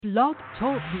Blog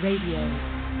Talk Radio.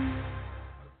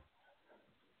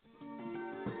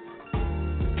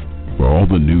 For all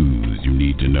the news you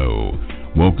need to know,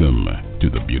 welcome to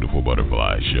the Beautiful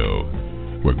Butterfly Show,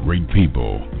 where great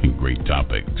people and great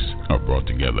topics are brought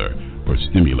together for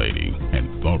stimulating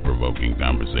and thought-provoking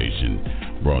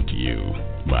conversation, brought to you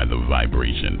by the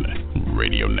Vibration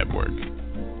Radio Network.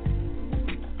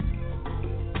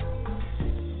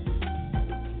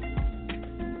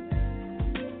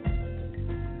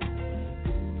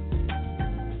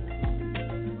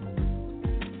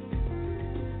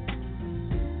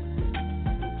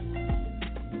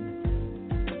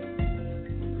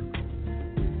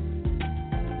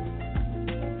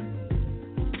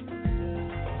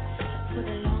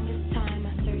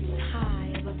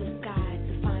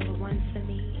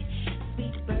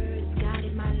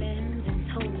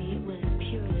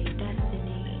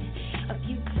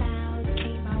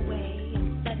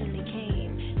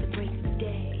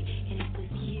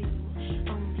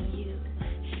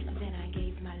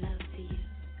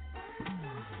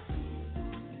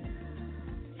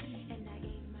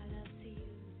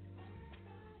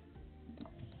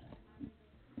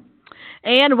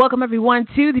 And welcome everyone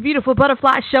to the Beautiful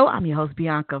Butterfly Show. I'm your host,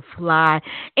 Bianca Fly.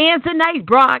 And tonight's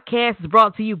broadcast is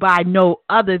brought to you by no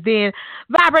other than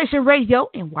Vibration Radio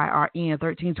and YRN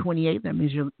 1328. That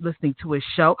means you're listening to a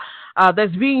show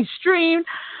that's being streamed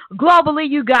globally,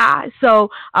 you guys. So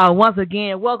once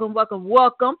again, welcome.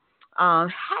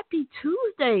 Happy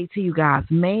Tuesday to you guys.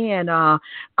 Man,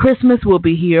 Christmas will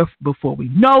be here before we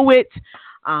know it.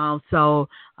 So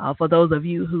for those of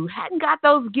you who hadn't got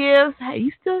those gifts, hey,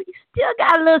 you still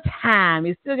got a little time.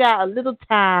 You still got a little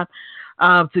time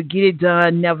to get it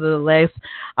done, nevertheless.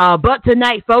 But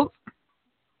tonight, folks,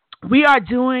 we are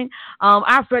doing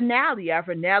our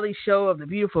finale show of the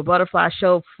Beautiful Butterfly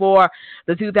Show for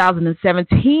the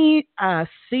 2017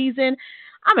 season.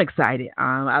 I'm excited.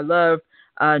 I love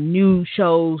new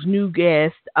shows, new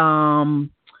guests,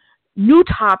 new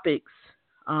topics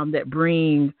that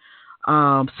bring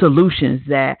solutions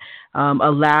that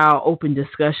allow open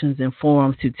discussions and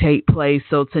forums to take place.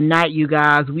 So tonight, you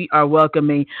guys, we are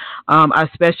welcoming our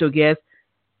special guest,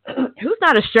 who's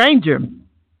not a stranger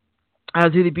to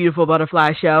the Beautiful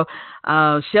Butterfly Show,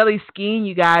 Shelly Skeen.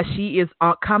 You guys, she is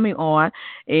coming on,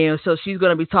 and so she's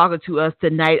going to be talking to us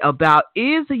tonight about,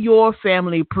 is your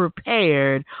family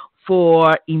prepared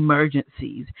for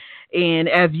emergencies? And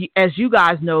as you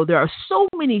guys know, there are so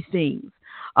many things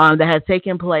that have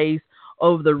taken place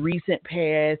over the recent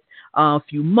past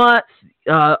few months,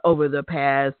 over the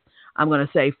past, I'm going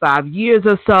to say 5 years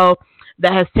or so,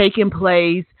 that has taken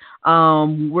place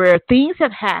where things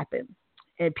have happened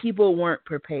and people weren't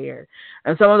prepared.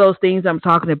 And some of those things I'm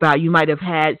talking about, you might have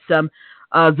had some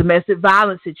domestic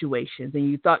violence situations and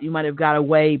you thought you might have got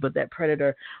away, but that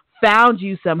predator found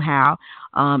you somehow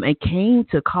and came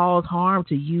to cause harm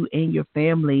to you and your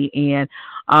family. And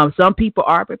some people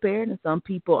are prepared and some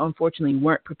people, unfortunately,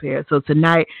 weren't prepared. So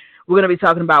tonight, we're going to be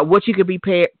talking about what you could be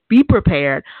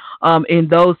prepared in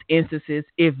those instances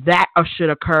if that should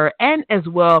occur, and as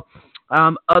well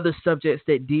other subjects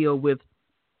that deal with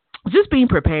just being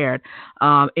prepared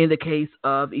in the case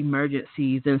of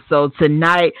emergencies. And so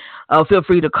tonight, feel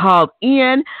free to call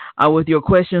in with your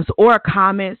questions or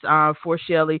comments for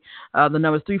Shelly. The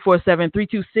number is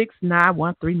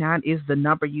 347-326-9139 is the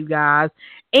number, you guys.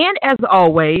 And as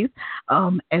always,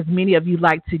 as many of you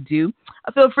like to do,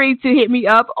 feel free to hit me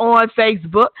up on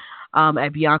Facebook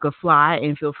at Bianca Fly,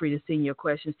 and feel free to send your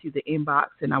questions to the inbox,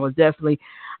 and I will definitely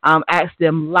ask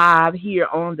them live here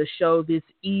on the show this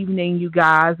evening, you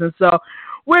guys. And so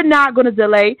we're not going to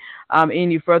delay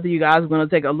any further, you guys. We're going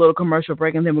to take a little commercial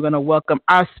break, and then we're going to welcome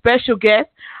our special guest,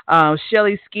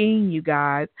 Shelly Skeen, you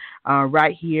guys,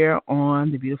 right here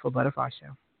on the Beautiful Butterfly Show.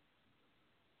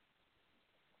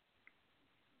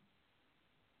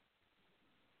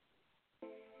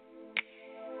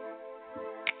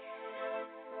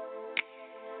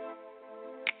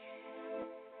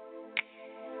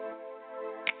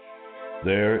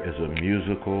 There is a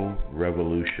musical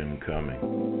revolution coming.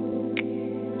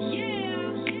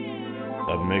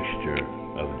 A mixture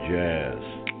of jazz,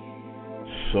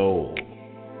 soul,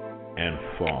 and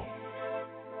funk.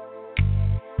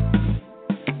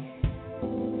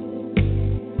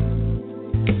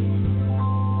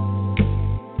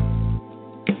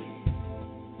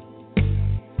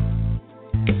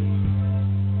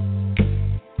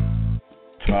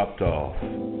 Topped off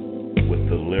with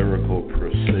the lyrical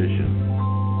precision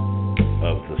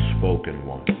of the spoken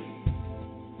one,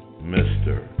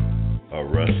 Mr.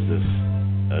 Orestes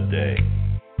Ade.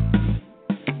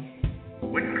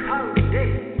 When cloudy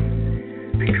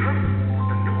days become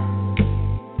the norm,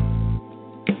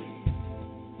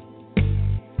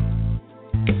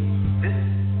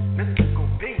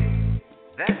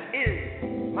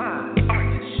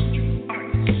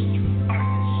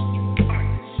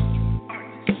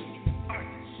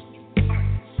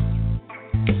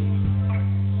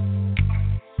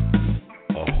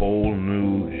 whole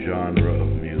new genre of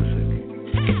music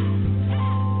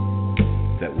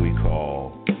that we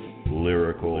call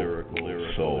lyrical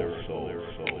soul.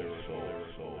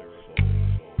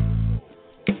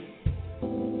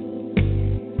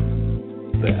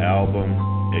 The album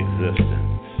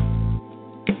Existence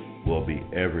will be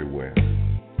everywhere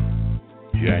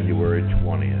January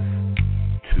 20th,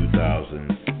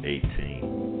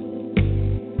 2018.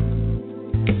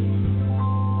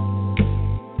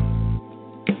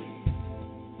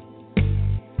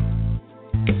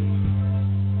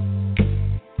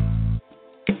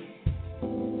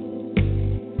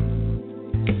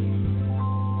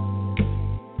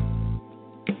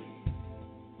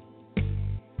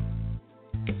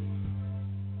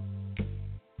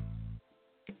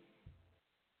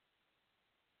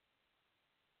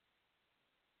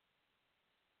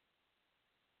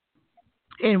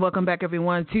 And welcome back,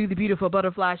 everyone, to the Beautiful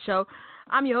Butterfly Show.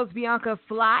 I'm your host, Bianca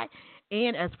Fly.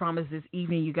 And as promised this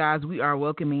evening, you guys, we are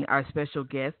welcoming our special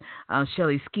guest,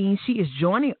 Shelly Skeen. She is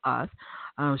joining us.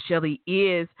 Shelly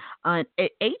is an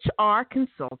HR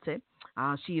consultant.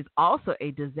 She is also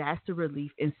a disaster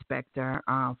relief inspector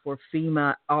for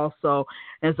FEMA also.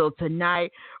 And so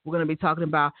tonight we're going to be talking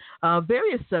about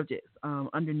various subjects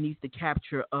underneath the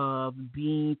capture of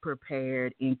being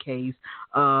prepared in case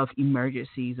of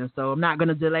emergencies. And so I'm not going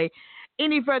to delay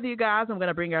any further, you guys. I'm going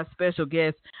to bring our special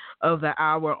guest of the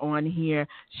hour on here.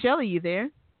 Shelly, you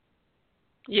there?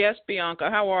 Yes,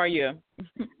 Bianca. How are you?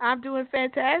 I'm doing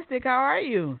fantastic. How are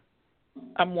you?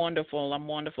 I'm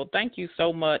wonderful. Thank you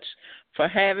so much for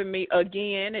having me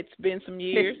again. It's been some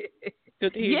years.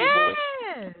 Good to hear your voice.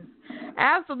 Yes,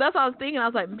 absolutely. That's what I was thinking. I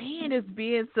was like, man, it's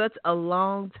been such a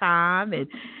long time, and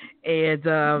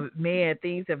man,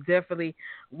 things have definitely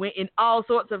went in all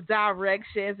sorts of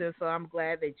directions, and so I'm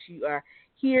glad that you are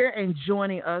here and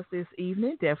joining us this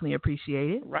evening. Definitely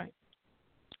appreciate it.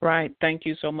 Right. Thank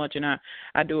you so much, and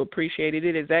I do appreciate it.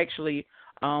 It has actually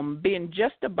been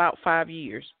just about 5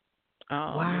 years.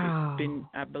 Wow. It's been,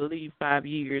 I believe, 5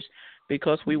 years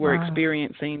because we were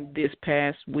experiencing this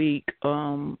past week,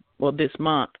 this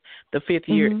month, the 5th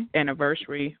year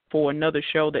anniversary for another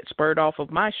show that spurred off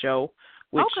of my show,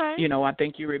 which, I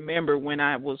think you remember when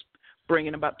I was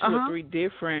bringing about two or three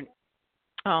different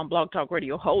Blog Talk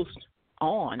Radio hosts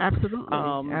on.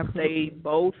 Absolutely. They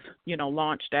both,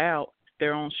 launched out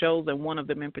their own shows, and one of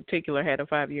them in particular had a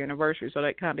 5-year anniversary, so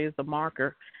that kind of is the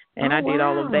marker. And I did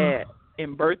all of that.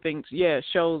 And birthing,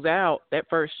 shows out that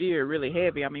first year really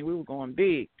heavy. I mean, we were going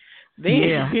big.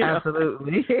 Then,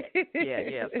 absolutely.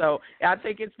 Yeah. So I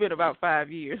think it's been about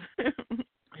 5 years.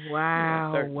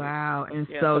 Wow. And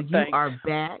so you are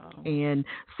back. And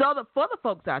so for the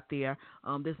folks out there,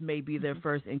 this may be their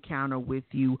first encounter with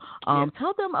you.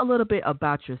 Tell them a little bit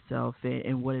about yourself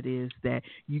and what it is that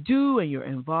you do and you're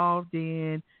involved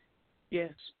in.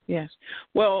 Yes.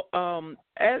 Well,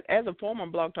 as a former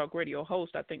Blog Talk Radio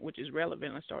host, I think which is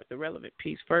relevant, let's start with the relevant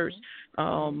piece first.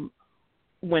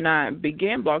 When I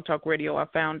began Blog Talk Radio, I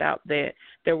found out that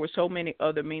there were so many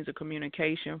other means of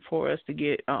communication for us to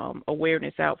get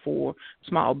awareness out for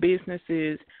small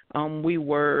businesses. We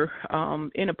were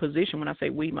in a position, when I say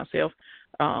we, myself,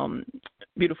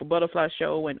 Beautiful Butterfly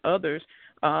Show and others,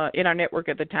 in our network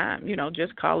at the time,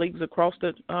 just colleagues across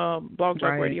the Blog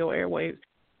Talk Radio airwaves.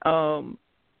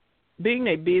 Being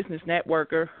a business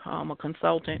networker, a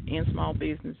consultant in small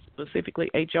business, specifically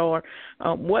HR,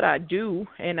 what I do,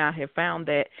 and I have found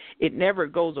that it never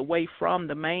goes away from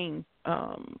the main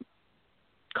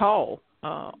call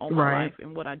on my life,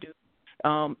 and what I do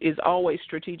is always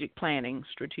strategic planning,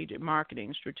 strategic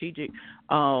marketing, strategic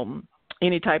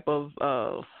any type of,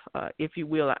 if you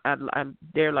will, I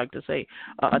dare like to say,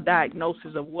 a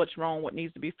diagnosis of what's wrong, what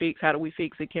needs to be fixed, how do we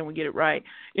fix it, can we get it right,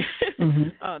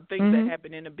 things that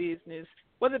happen in a business,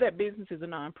 whether that business is a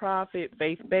nonprofit,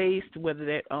 faith-based, whether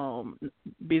that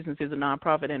business is a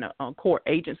nonprofit and a core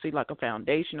agency like a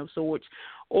foundation of sorts,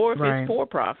 or if it's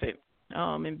for-profit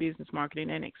in business marketing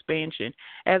and expansion.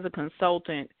 As a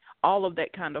consultant, all of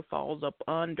that kind of falls up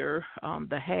under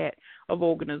the hat of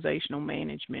organizational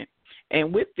management.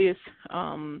 And with this,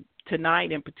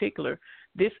 tonight in particular,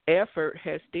 this effort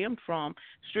has stemmed from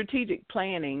strategic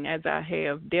planning. As I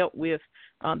have dealt with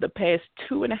the past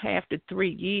 2.5 to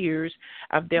 3 years,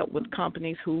 I've dealt with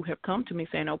companies who have come to me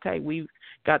saying, okay, we've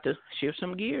got to shift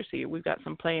some gears here. We've got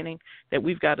some planning that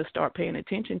we've got to start paying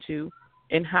attention to.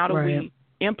 And how do we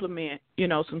implement,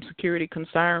 some security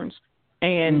concerns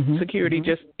and security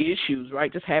just issues,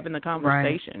 right? Just having the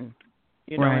conversation,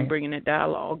 and bringing that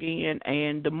dialogue in.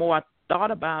 And the more I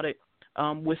thought about it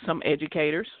with some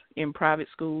educators in private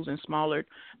schools and smaller,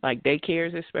 like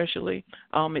daycares especially,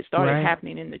 it started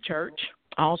happening in the church.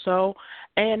 also.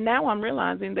 And now I'm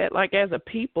realizing that, like, as a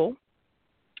people,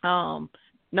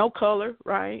 no color,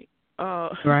 right?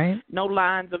 Right. No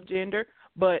lines of gender.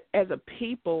 But as a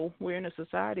people, we're in a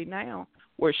society now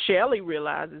where Shelly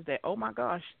realizes that, oh, my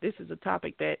gosh, this is a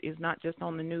topic that is not just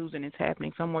on the news and it's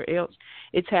happening somewhere else.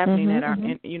 It's happening at our,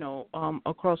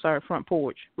 across our front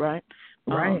porch, right?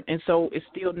 Right. And so it's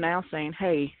still now saying,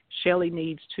 hey, Shelly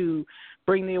needs to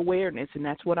bring the awareness, and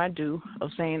that's what I do, of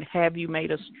saying, have you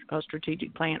made a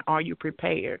strategic plan? Are you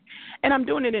prepared? And I'm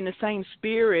doing it in the same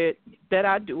spirit that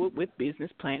I do it with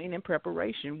business planning and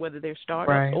preparation, whether they're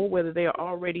startups or whether they're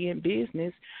already in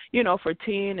business, for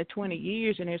 10 to 20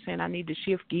 years, and they're saying, I need to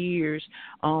shift gears.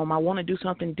 I want to do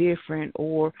something different,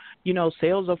 or,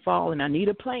 sales are falling. I need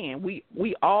a plan.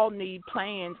 We all need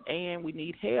plans, and we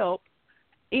need help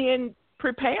in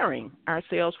preparing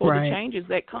ourselves for the changes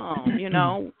that come,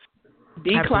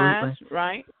 declines, Absolutely.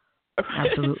 right?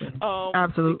 Absolutely.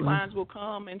 Absolutely. Declines will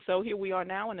come, and so here we are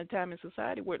now in a time in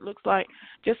society where it looks like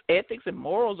just ethics and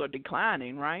morals are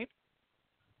declining, right?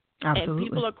 Absolutely. And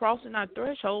people are crossing our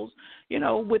thresholds,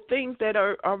 with things that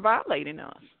are violating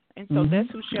us. And so that's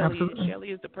who Shelly is. Shelly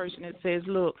is the person that says,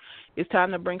 look, it's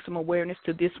time to bring some awareness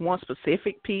to this one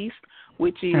specific piece,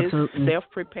 which is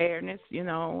self-preparedness,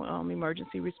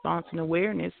 emergency response and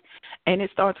awareness. And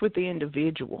it starts with the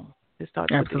individual. It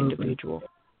starts with the individual.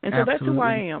 And so that's who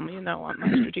I am. My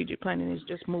strategic planning is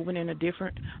just moving in a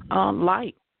different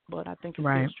light. But I think it's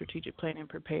still strategic planning and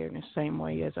preparedness, same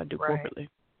way as I do corporately.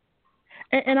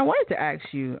 And I wanted to ask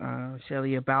you,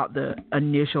 Shelly, about the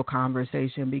initial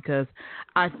conversation, because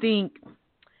I think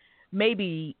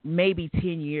maybe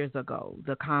 10 years ago,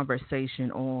 the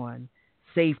conversation on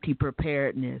safety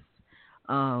preparedness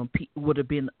would have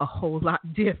been a whole lot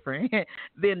different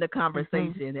than the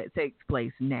conversation that takes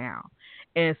place now.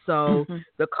 And so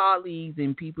the colleagues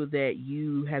and people that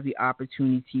you have the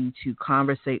opportunity to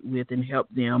conversate with and help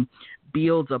them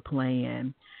build a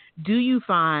plan, do you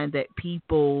find that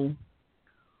people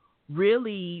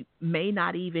really may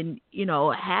not even,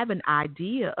 have an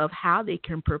idea of how they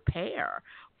can prepare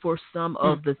for some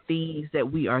of the things that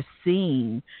we are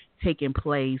seeing taking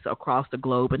place across the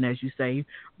globe, and as you say,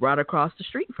 right across the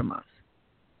street from us?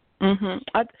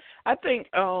 I think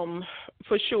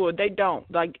for sure they don't.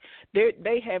 Like,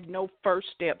 they have no first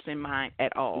steps in mind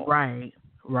at all. Right.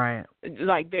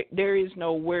 Like, there is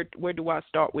no where do I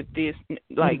start with this?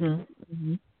 Like,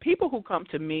 people who come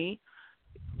to me,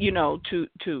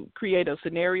 to create a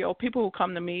scenario, people who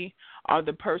come to me are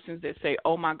the persons that say,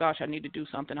 oh, my gosh, I need to do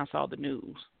something. I saw the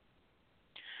news.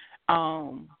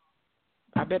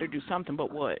 I better do something,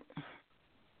 but what?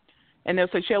 And they'll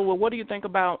say, Shelly, well, what do you think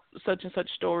about such and such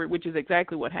story, which is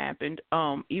exactly what happened,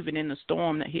 even in the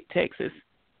storm that hit Texas.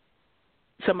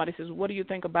 Somebody says, what do you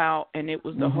think about, and it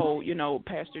was the whole,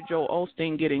 Pastor Joel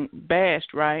Osteen getting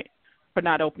bashed, right, for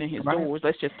not opening his doors.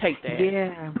 Let's just take that.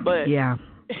 Yeah. But,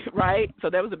 right? So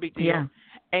that was a big deal. Yeah.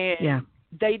 And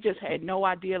they just had no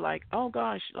idea, like, oh,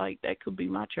 gosh, like, that could be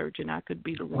my church, and I could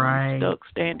be the one stuck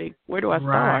standing. Where do I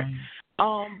start?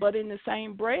 But in the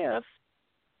same breath,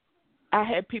 I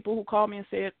had people who called me and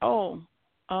said,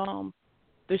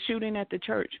 the shooting at the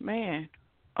church, man,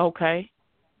 okay.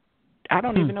 I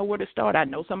don't even know where to start. I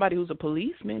know somebody who's a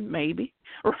policeman, maybe.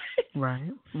 Right.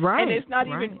 And it's not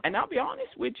even, and I'll be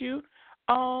honest with you,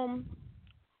 BB,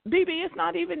 it's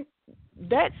not even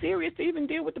that serious to even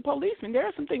deal with the policeman. There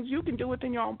are some things you can do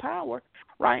within your own power,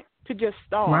 right, to just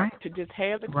start, to just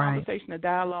have the conversation, the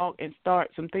dialogue, and start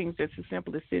some things that's as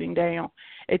simple as sitting down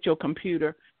at your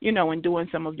computer, and doing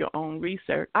some of your own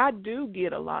research. I do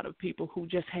get a lot of people who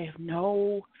just have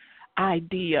no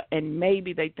idea, and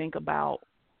maybe they think about,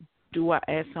 do I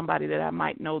ask somebody that I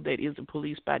might know that is a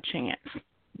police by chance?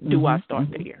 Do I start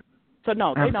there? So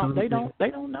no, they don't know. They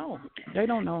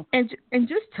don't know. And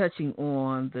just touching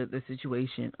on the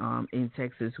situation in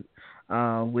Texas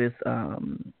with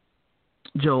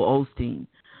Joel Osteen,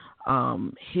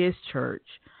 his church.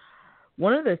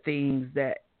 One of the things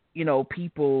that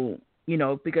people,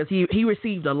 because he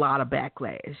received a lot of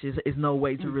backlash. Is no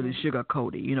way to really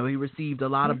sugarcoat it. He received a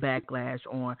lot of backlash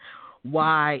on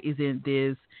why isn't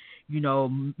this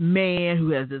man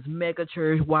who has this mega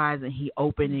church, why isn't he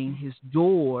opening his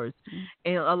doors?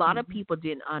 And a lot of people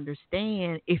didn't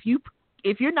understand, if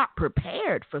you're not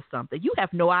prepared for something, you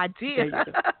have no idea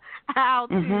how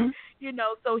to,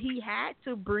 so he had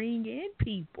to bring in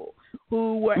people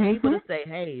who were able to say,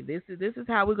 hey, this is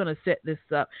how we're going to set this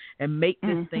up and make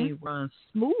this thing run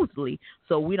smoothly,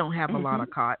 so we don't have a lot of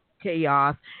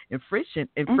chaos and friction,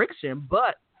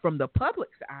 but from the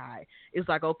public's eye, it's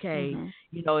like, okay, and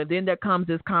then there comes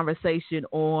this conversation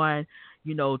on,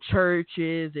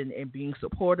 churches and being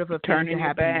supportive of things turning that your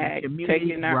happen in back, the community.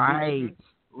 taking that, Right.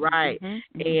 Right.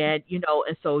 And, and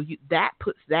so that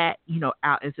puts that,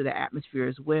 out into the atmosphere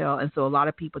as well. And so a lot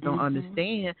of people don't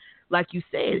understand, like you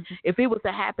said, if it was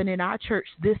to happen in our church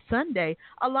this Sunday,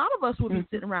 a lot of us would be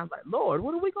sitting around like, Lord,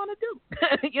 what are we going to do?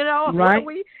 Right.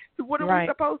 What are we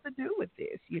supposed to do with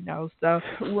this? So.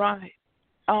 Right.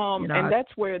 And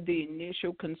that's where the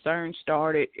initial concern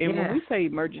started. And when we say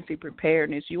emergency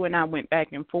preparedness, you and I went back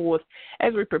and forth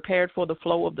as we prepared for the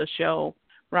flow of the show,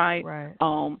 right? Right.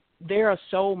 There are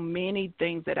so many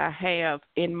things that I have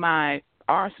in my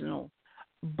arsenal,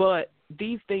 but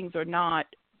these things are not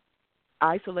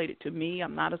isolated to me.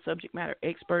 I'm not a subject matter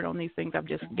expert on these things. I've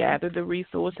just gathered the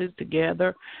resources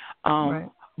together.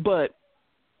 But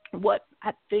what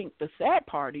I think the sad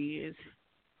part is,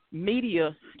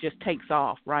 media just takes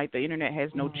off, right? The internet has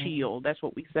no chill. That's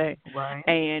what we say. Right.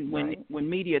 And when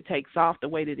media takes off the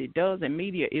way that it does, and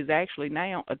media is actually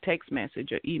now a text message,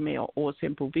 an email, or a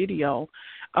simple video,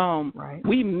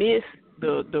 we miss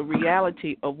the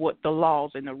reality of what the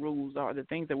laws and the rules are, the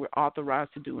things that we're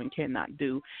authorized to do and cannot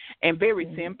do. And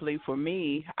very simply for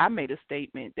me, I made a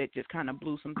statement that just kind of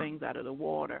blew some things out of the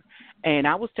water. And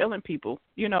I was telling people,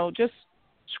 just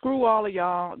screw all of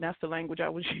y'all. That's the language I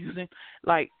was using.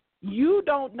 Like, you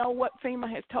don't know what FEMA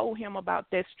has told him about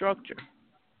that structure.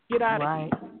 Get out of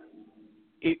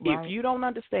here. If you don't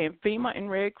understand, FEMA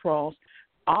and Red Cross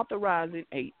authorizing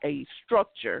a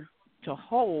structure to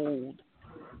hold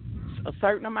a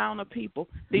certain amount of people,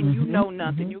 then you know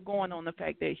nothing. You're going on the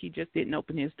fact that he just didn't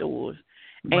open his doors.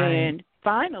 And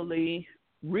finally,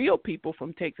 real people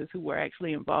from Texas who were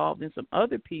actually involved in some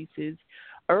other pieces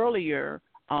earlier,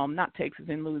 not Texas,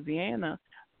 in Louisiana,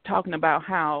 talking about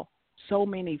how so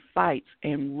many fights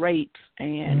and rapes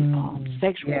and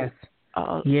sexual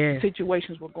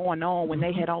situations were going on when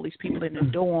they had all these people in the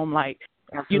dorm, like,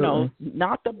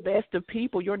 not the best of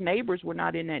people. Your neighbors were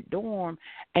not in that dorm,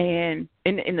 and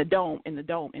in the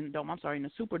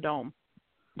Superdome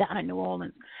down in New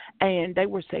Orleans, and they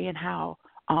were saying how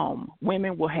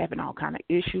women were having all kind of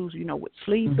issues, with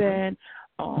sleeping.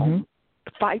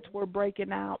 Fights were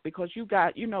breaking out because you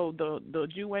got, the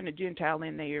Jew and the Gentile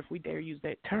in there, if we dare use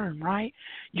that term, right?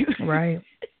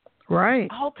 Right.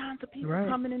 All kinds of people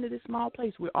coming into this small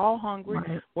place. We're all hungry.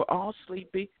 We're all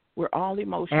sleepy. We're all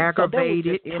emotional.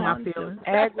 Aggravated in our feelings.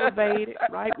 Aggravated,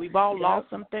 right? We've all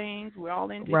lost some things. We're all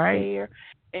in despair.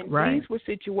 And these were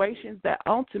situations that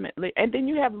ultimately, and then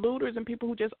you have looters and people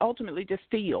who just ultimately just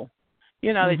steal.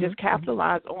 They just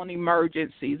capitalize on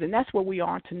emergencies. And that's where we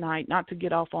are tonight, not to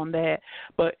get off on that.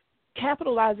 But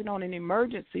capitalizing on an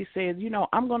emergency says,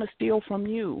 I'm going to steal from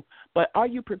you. But are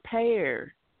you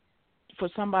prepared for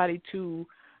somebody to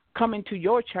come into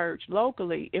your church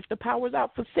locally if the power's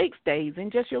out for 6 days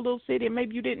in just your little city and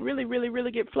maybe you didn't really, really,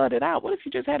 really get flooded out? What if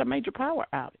you just had a major power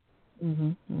outage?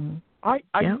 Are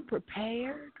you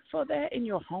prepared for that in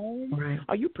your home?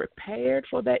 Are you prepared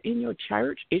for that in your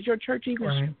church? Is your church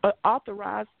even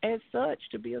authorized as such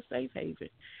to be a safe haven?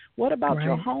 What about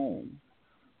your home?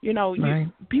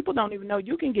 People don't even know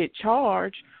you can get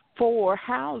charged for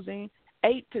housing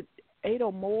 8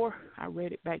 or more. I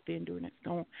read it back then during that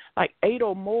storm. Like 8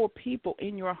 or more people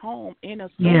in your home in a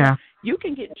storm. Yeah. You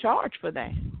can get charged for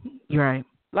that. Right.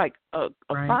 Like a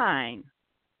fine.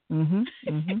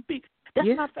 That's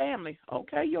my family.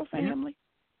 Okay, your family.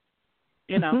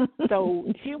 So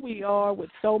here we are with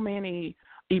so many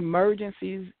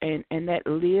emergencies and that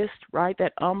list, right?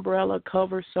 That umbrella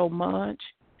covers so much.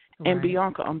 And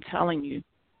Bianca, I'm telling you,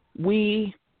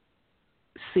 we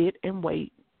sit and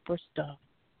wait for stuff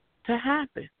to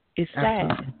happen. It's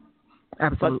sad.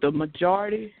 Absolutely. But the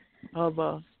majority of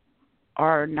us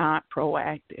are not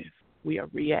proactive. We are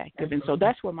reactive. And so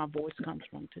that's where my voice comes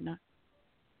from tonight.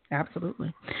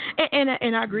 Absolutely. And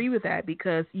I agree with that,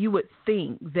 because you would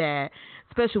think that,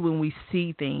 especially when we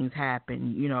see things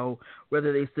happen,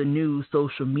 whether it's the news,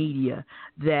 social media,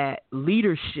 that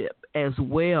leadership as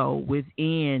well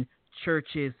within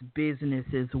churches,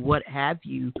 businesses, what have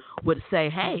you, would say,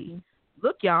 hey,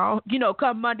 look, y'all,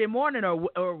 come Monday morning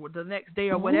or the next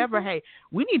day or whatever, hey,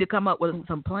 we need to come up with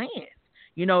some plans.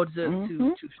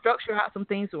 To structure out some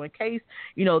things, so in case,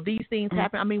 these things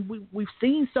happen. I mean, we've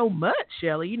seen so much,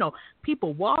 Shelly.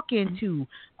 People walk into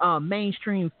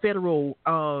mainstream federal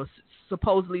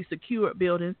supposedly secured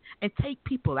buildings and take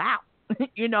people out,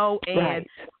 and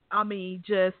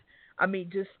just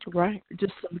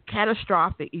some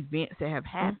catastrophic events that have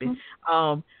happened.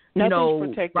 Nothing's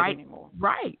protected anymore.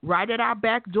 Right at our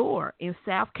back door in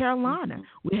South Carolina,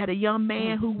 we had a young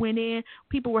man who went in.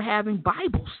 People were having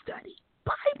Bible study,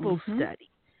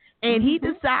 and he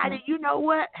decided, you know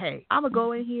what? Hey, I'm gonna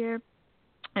go in here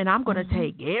and I'm going to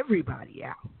take everybody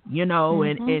out, you know,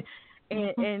 and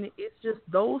it's just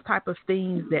those type of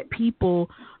things that people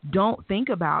don't think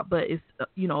about, but it's,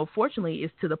 you know, fortunately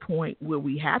it's to the point where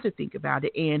we have to think about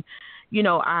it. And, you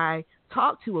know, I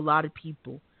talk to a lot of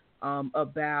people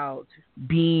about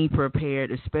being prepared,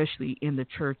 especially in the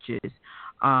churches.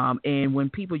 And when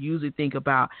people usually think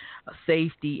about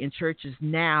safety in churches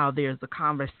now, there's a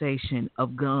conversation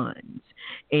of guns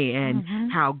and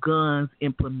how guns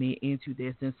implement into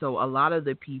this. And so a lot of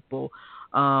the people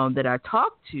that I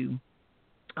talk to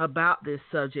about this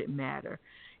subject matter,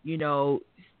 you know,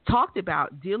 talked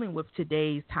about dealing with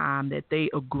today's time, that they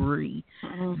agree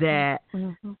that,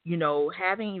 you know,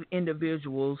 having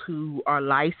individuals who are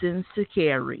licensed to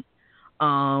carry,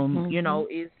 you know,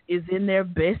 is in their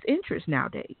best interest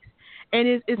nowadays. And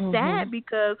it's sad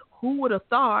because who would have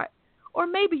thought, or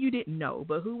maybe you didn't know,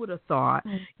 but who would have thought,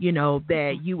 you know,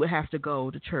 that you would have to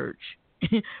go to church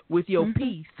with your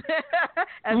peace,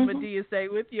 as Medea say,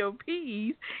 with your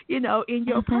peace, you know, in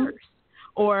your purse.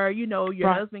 Or, you know,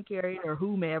 your husband carried, or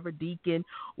whomever, deacon,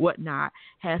 whatnot,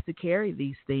 has to carry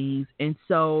these things. And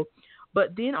so,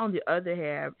 but then on the other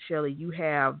hand, Shelly, you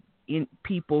have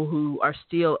people who are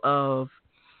still of,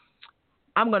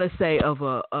 I'm going to say of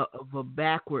a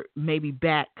backward, maybe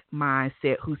back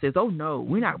mindset, who says, oh no,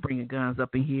 we're not bringing guns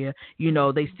up in here. You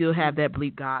know, they still have that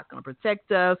belief God's going to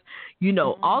protect us. You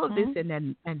know, all of this and that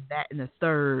and the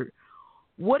third.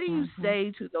 What do you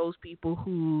say to those people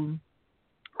who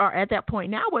are at that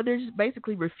point now where they're just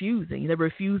basically refusing? They're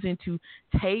refusing to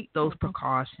take those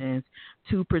precautions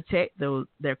to protect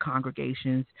their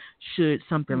congregations should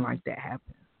something like that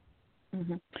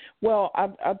happen. Well,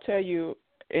 I'll tell you,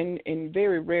 in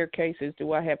very rare cases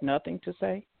do I have nothing to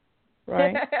say,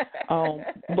 right?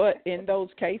 But in those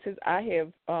cases, I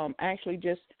have actually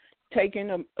just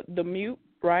taken the mute,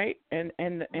 right, and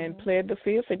pled the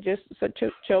fifth, and just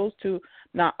chose to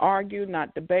not argue,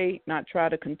 not debate, not try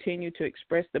to continue to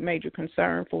express the major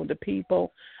concern for the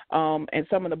people. And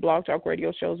some of the Blog Talk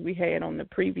Radio shows we had on the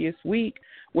previous week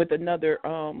with another,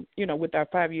 you know, with our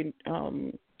 5-year,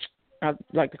 I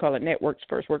like to call it networks,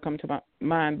 first word come to my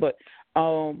mind, but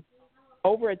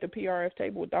over at the PRF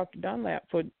table with Dr. Dunlap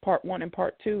for part 1 and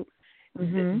part 2,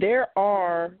 there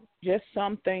are just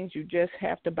some things you just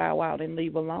have to bow out and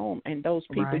leave alone, and those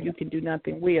people you can do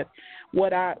nothing with.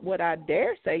 What I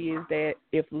dare say is that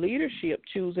if leadership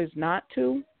chooses not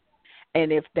to,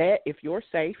 and if your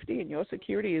safety and your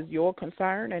security is your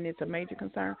concern and it's a major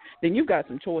concern, then you've got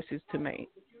some choices to make.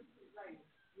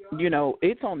 You know,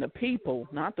 it's on the people,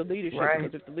 not the leadership.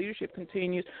 Because if the leadership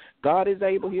continues, God is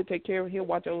able, he'll take care of it, he'll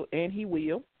watch over, and he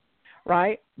will,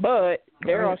 right? But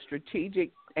there are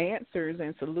strategic answers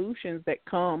and solutions that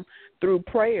come through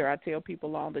prayer. I tell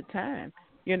people all the time,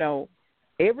 you know,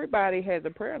 everybody has a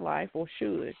prayer life, or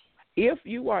should. If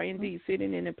you are indeed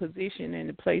sitting in a position, in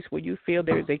a place where you feel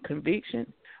there's a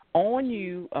conviction on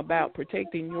you about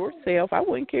protecting yourself, I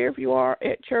wouldn't care if you are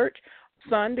at church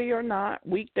Sunday or not,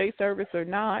 weekday service or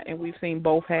not, and we've seen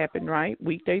both happen, right?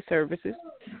 Weekday services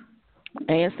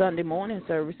and Sunday morning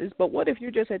services. But what if you're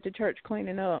just at the church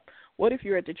cleaning up? What if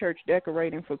you're at the church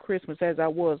decorating for Christmas, as I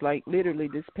was, like literally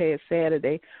this past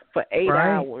Saturday for 8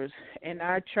 hours? In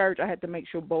our church, I had to make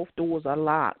sure both doors are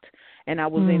locked, and I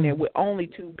was in there with only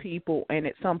 2 people, and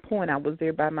at some point I was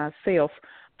there by myself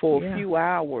for a few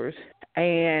hours,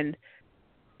 and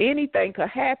anything could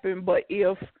happen. But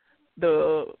if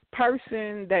the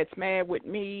person that's mad with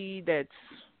me, that's,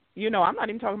 you know, I'm not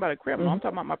even talking about a criminal, I'm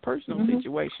talking about my personal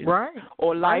situation,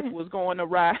 or life was going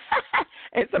awry,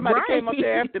 and somebody came up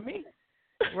there after me,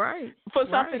 for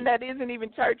something that isn't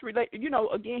even church related. You know,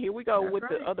 again, here we go with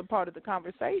the other part of the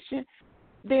conversation.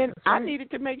 Then I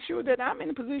needed to make sure that I'm in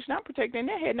a position I'm protecting.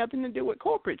 That had nothing to do with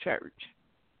corporate church.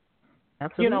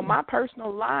 Absolutely. You know, my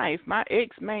personal life, my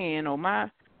ex-man or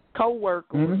my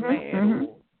co-worker was mad,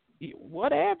 or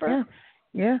whatever.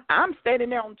 I'm standing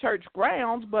there on church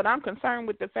grounds, but I'm concerned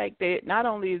with the fact that not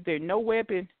only is there no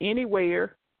weapon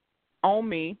anywhere on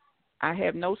me, I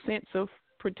have no sense of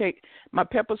protect. My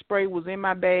pepper spray was in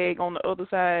my bag on the other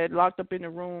side, locked up in the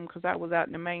room because I was out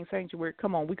in the main sanctuary.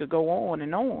 Come on, we could go on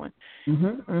and on.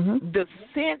 The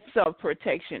sense of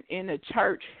protection in the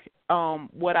church,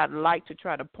 what I'd like to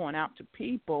try to point out to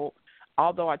people,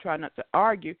 although I try not to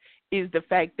argue, is the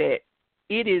fact that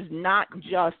it is not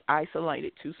just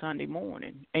isolated to Sunday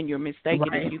morning, and you're mistaken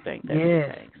if you think that's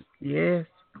the case.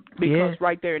 Because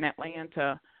right there in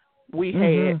Atlanta, we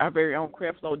had our very own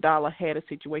Creflo Dollar had a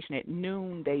situation at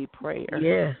noonday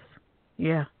prayer.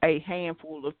 A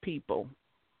handful of people.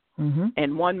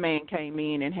 And one man came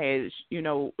in and has, you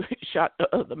know, shot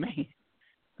the other man.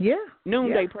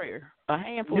 Noonday prayer. a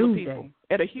handful of people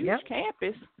at a huge Yep.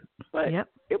 campus, but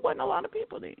it wasn't a lot of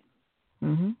people there.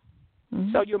 Mhm.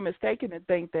 Mhm. So you're mistaken to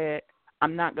think that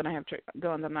I'm not going to have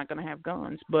guns. I'm not going to have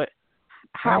guns. But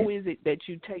how is it that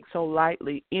you take so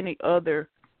lightly any other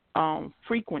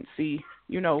frequency,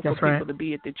 for people to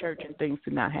be at the church and things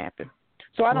to not happen?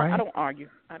 So I don't argue.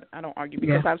 I don't argue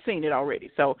because I've seen it already.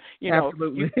 So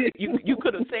Absolutely. you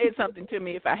could have said something to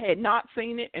me if I had not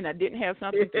seen it and I didn't have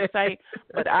something to say.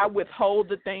 But I withhold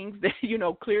the things that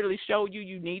clearly show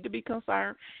you need to be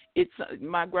concerned. It's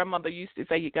my grandmother used to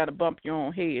say you got to bump your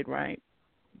own head, right?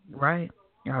 Right.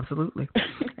 Absolutely.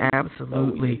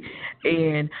 Absolutely.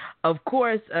 And of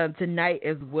course, tonight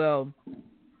as well,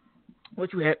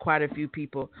 which we had quite a few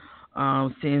people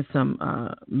send some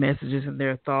messages and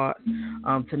their thoughts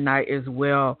tonight as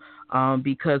well,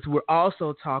 because we're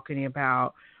also talking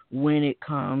about when it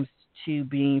comes to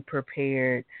being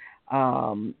prepared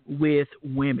with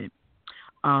women.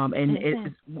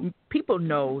 And people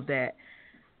know that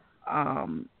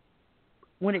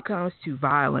when it comes to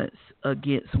violence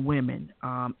against women,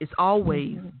 it's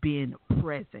always been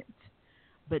present,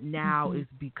 but now it's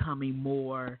becoming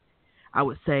more, I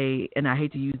would say, and I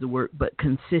hate to use the word, but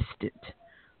consistent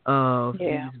of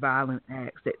these violent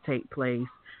acts that take place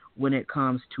when it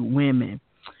comes to women.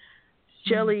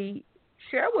 Shelly,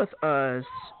 share with us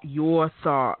your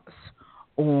thoughts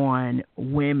on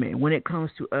women. When it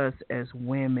comes to us as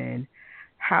women,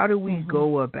 how do we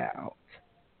go about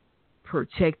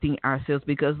protecting ourselves?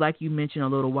 Because like you mentioned a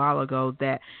little while ago,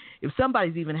 that if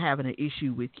somebody's even having an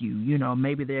issue with you,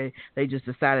 maybe they just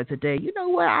decided today,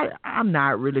 I'm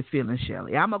not really feeling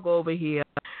Shelly. I'm going to go over here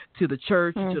to the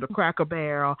church, to the Cracker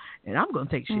Barrel, and I'm going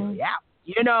to take Shelly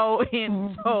out,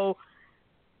 and so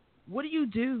what do you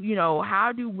do?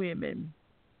 How do women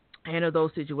handle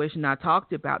those situations? I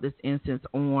talked about this instance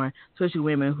on, especially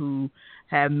women who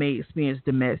have experienced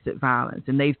domestic violence,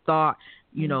 and they thought,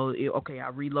 okay, I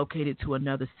relocated to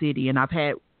another city, and I've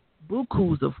had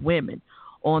bukus of women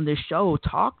on this show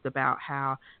talked about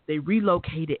how they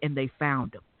relocated and they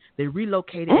found them. They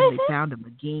relocated and they found them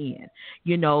again.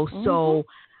 So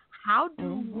how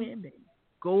do women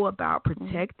go about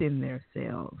protecting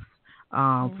themselves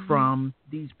from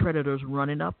these predators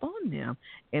running up on them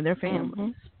and their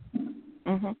families?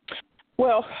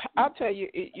 Well, I'll tell you,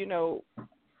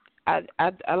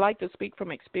 I like to speak from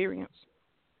experience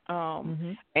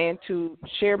and to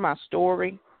share my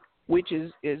story, which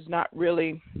is not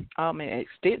really an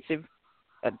extensive,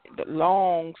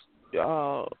 long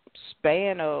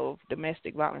span of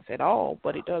domestic violence at all,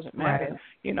 but it doesn't matter.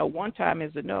 One time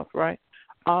is enough, right?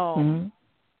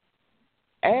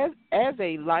 As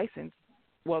a licensed,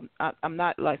 well, I'm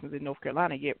not licensed in North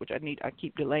Carolina yet, which I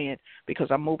keep delaying because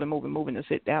I'm moving to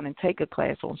sit down and take a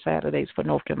class on Saturdays for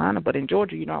North Carolina. But in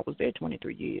Georgia, I was there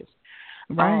 23 years.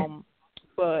 Right.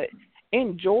 But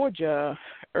in Georgia,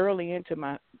 early into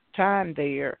my time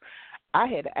there, I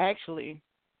had actually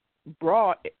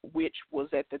brought, which was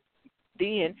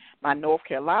then my North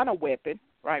Carolina weapon,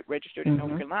 right, registered in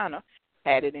North Carolina,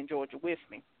 had it in Georgia with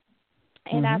me.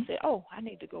 And I said, I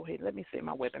need to go ahead. Let me send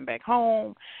my weapon back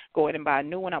home, go ahead and buy a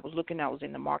new one. I was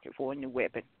in the market for a new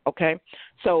weapon, okay?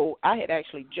 So I had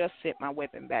actually just sent my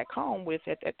weapon back home with,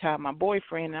 at that time, my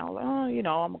boyfriend. And I was like, I'm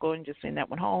going to go and just send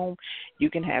that one home. You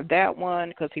can have that one,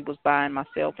 because he was buying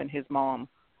myself and his mom,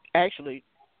 actually,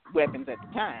 weapons at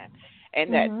the time.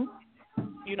 And that,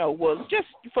 was just,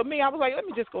 for me, I was like, let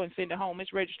me just go and send it home.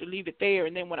 It's registered, leave it there,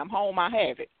 and then when I'm home, I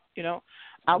have it,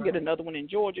 I'll get another one in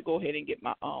Georgia, go ahead and get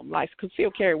my license.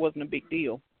 Concealed carry wasn't a big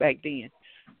deal back then.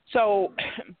 So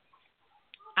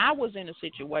I was in a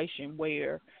situation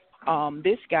where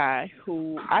this guy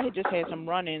who I had just had some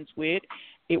run-ins with,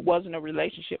 it wasn't a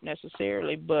relationship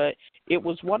necessarily, but it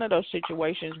was one of those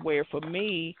situations where for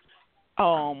me,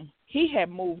 he had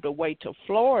moved away to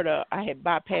Florida. I had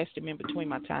bypassed him in between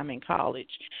my time in college,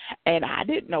 and I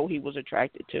didn't know he was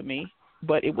attracted to me.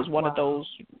 But it was one of those,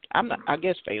 I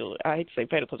guess fatal. I hate to say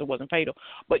fatal because it wasn't fatal.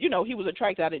 But, he was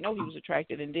attracted. I didn't know he was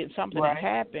attracted. And then something had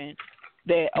happened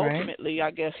that ultimately,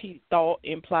 I guess he thought,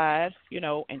 implied,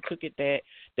 and took it that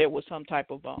there was some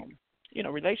type of,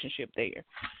 relationship there.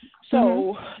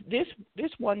 So this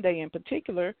one day in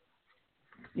particular,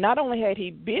 not only had he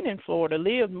been in Florida,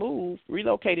 moved,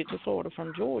 relocated to Florida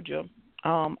from Georgia,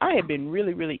 I had been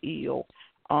really, really ill.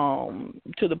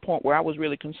 To the point where I was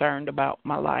really concerned about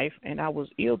my life, and I was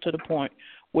ill to the point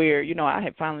where, I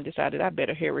had finally decided I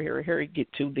better hurry, get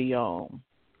to the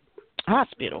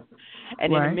hospital.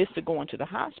 And in the midst of going to the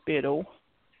hospital,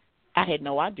 I had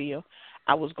no idea.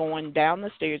 I was going down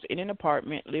the stairs in an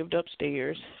apartment, lived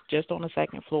upstairs, just on the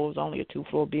second floor. It was only a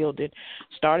 2-floor building.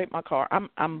 Started my car.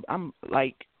 I'm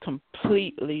like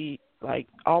completely like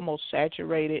almost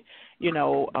saturated. You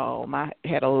know, I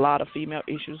had a lot of female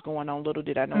issues going on. Little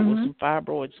did I know it was some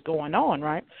fibroids going on,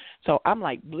 right? So I'm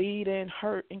like bleeding,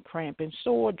 hurting, cramping,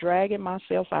 sore, dragging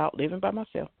myself out, living by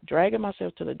myself, dragging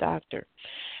myself to the doctor,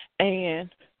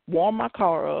 and warm my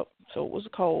car up. So it was a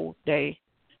cold day.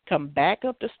 Come back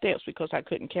up the steps because I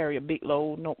couldn't carry a big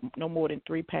load, no more than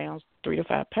 3 pounds, 3 to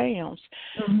 5 pounds.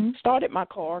 Started my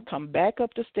car, come back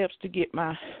up the steps to get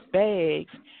my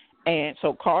bags. And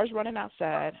so car's running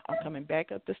outside. I'm coming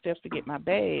back up the steps to get my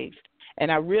bags. And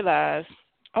I realized,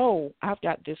 oh, I've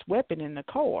got this weapon in the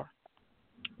car.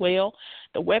 Well,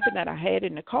 the weapon that I had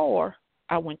in the car,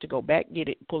 I went to go back, get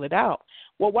it, pull it out.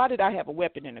 Well, why did I have a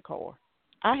weapon in the car?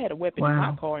 I had a weapon in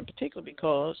my car in particular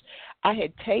because I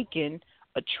had taken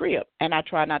a trip, and I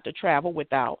try not to travel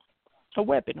without a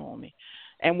weapon on me.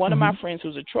 And one of my friends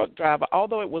who's a truck driver,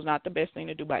 although it was not the best thing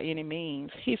to do by any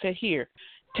means, he said, here,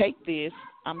 take this.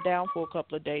 I'm down for a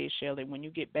couple of days, Shelly. When you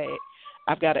get back,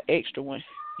 I've got an extra one.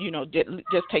 You know,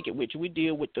 just take it with you. We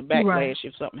deal with the backlash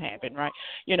if something happened, right?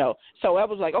 You know, so I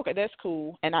was like, okay, that's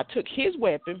cool. And I took his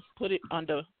weapon, put it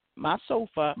under my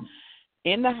sofa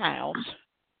in the house,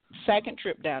 second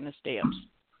trip down the steps.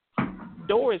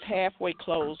 Door is halfway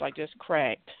closed, like just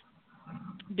cracked.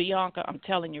 Bianca, I'm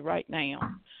telling you right now,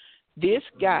 this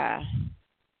guy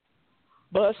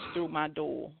busts through my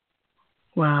door.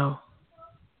 Wow.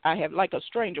 I have like a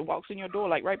stranger walks in your door,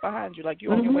 like right behind you, like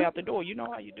you're on your way out the door. You know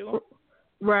how you do it?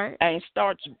 Right. And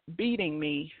starts beating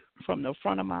me from the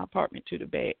front of my apartment to the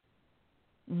back,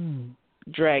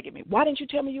 dragging me. Why didn't you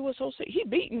tell me you were so sick? He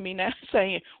beating me now,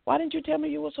 saying, why didn't you tell me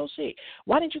you were so sick?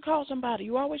 Why didn't you call somebody?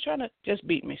 You always trying to just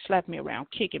beat me, slap me around,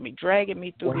 kicking me, dragging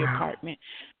me through the apartment.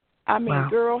 I mean,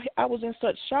 girl, I was in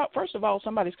such shock. First of all,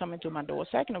 somebody's coming to my door.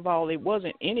 Second of all, it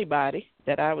wasn't anybody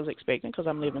that I was expecting because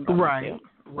I'm living by myself.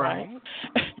 Right.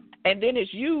 And then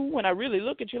it's you when I really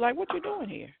look at you like, what you doing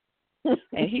here?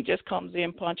 And he just comes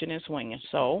in punching and swinging.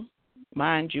 So,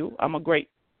 mind you, I'm a great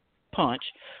punch,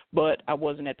 but I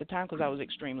wasn't at the time because I was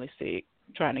extremely sick,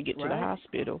 trying to get to the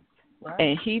hospital.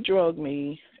 And he drugged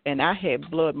me, and I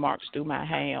had blood marks through my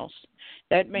house.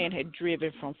 That man had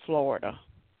driven from Florida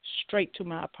straight to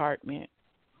my apartment.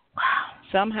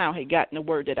 Somehow he gotten the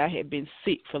word that I had been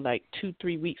sick for like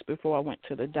 2-3 weeks before I went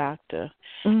to the doctor,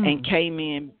 and came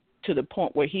in to the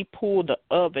point where he pulled the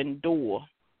oven door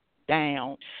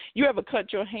down. You ever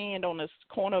cut your hand on the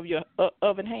corner of your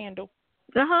oven handle?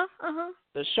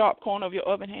 The sharp corner of your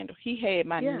oven handle. He had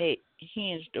my neck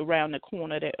hinged around the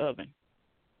corner of that oven.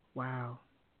 Wow.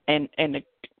 And the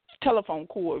telephone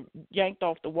cord yanked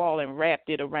off the wall and wrapped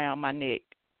it around my neck.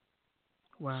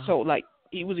 Wow. So, like,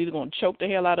 he was either going to choke the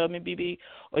hell out of me, BB,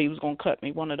 or he was going to cut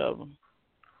me, one of them.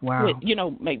 Wow. With, you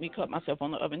know, make me cut myself on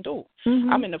the oven door.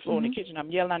 I'm in the floor in the kitchen. I'm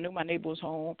yelling. I knew my neighbor was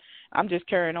home. I'm just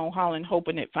carrying on, hollering,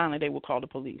 hoping that finally they would call the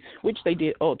police, which they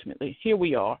did ultimately. Here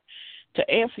we are. To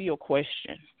answer your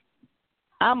question,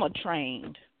 I'm a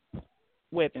trained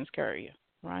weapons carrier,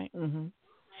 right?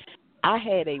 I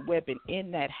had a weapon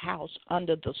in that house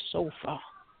under the sofa.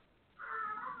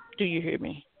 Do you hear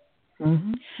me?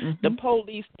 The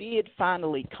police did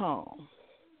finally come.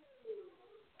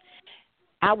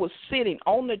 I was sitting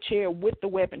on the chair with the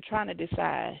weapon trying to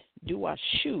decide, do I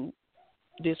shoot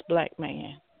this black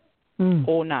man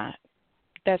or not?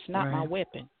 That's not my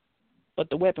weapon, but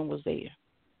the weapon was there.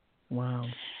 Wow.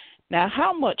 Now,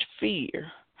 how much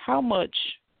fear,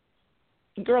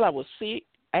 girl, I was sick,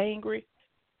 angry,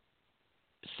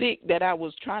 sick that I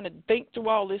was trying to think through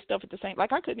all this stuff at the same,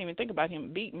 like I couldn't even think about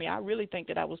him beating me. I really think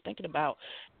that I was thinking about,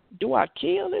 do I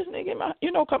kill this nigga?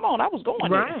 Come on, I was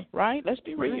going there, right? Let's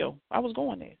be real. I was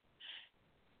going there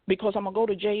because I'm going to go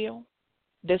to jail.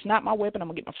 That's not my weapon. I'm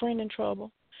going to get my friend in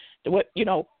trouble. I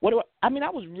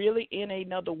was really in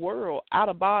another world, out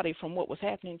of body from what was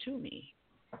happening to me.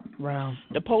 Wow.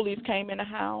 The police came in the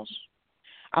house.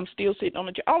 I'm still sitting on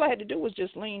the chair. All I had to do was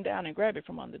just lean down and grab it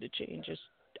from under the chair and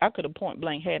I could have point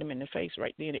blank had him in the face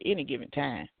right then at any given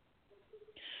time.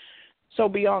 So,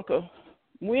 Bianca,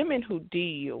 women who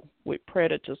deal with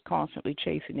predators constantly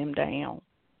chasing them down,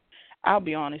 I'll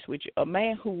be honest with you, a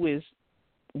man who is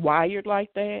wired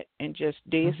like that and just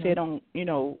dead set on,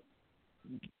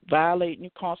 violating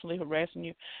you, constantly harassing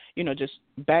you, just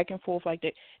back and forth like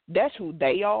that, that's who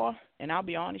they are. And I'll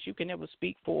be honest, you can never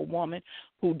speak for a woman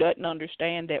who doesn't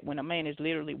understand that when a man is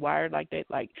literally wired like that,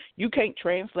 like you can't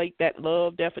translate that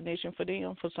love definition for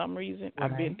them for some reason.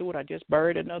 I've been through it. I just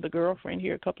buried another girlfriend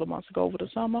here a couple of months ago over the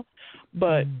summer.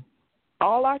 But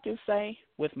all I can say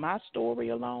with my story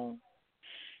alone,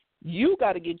 you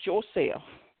got to get yourself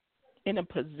in a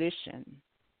position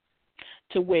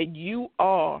to where you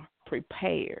are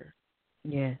prepared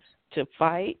to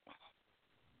fight,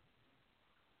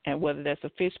 And whether that's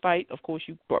a fist fight, of course,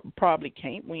 you probably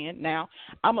can't win. Now,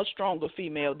 I'm a stronger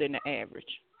female than the average,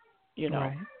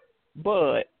 Right.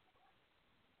 But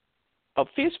a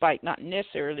fist fight not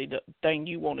necessarily the thing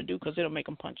you want to do because it'll make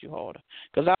them punch you harder.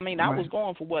 Because, I was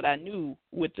going for what I knew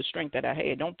with the strength that I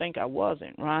had. Don't think I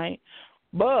wasn't, right?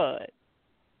 But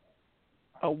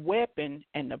a weapon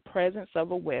and the presence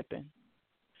of a weapon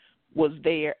was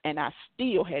there, and I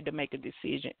still had to make a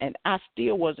decision, and I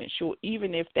still wasn't sure,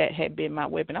 even if that had been my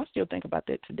weapon. I still think about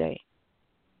that today.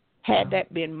 Had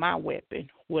that been my weapon,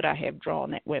 would I have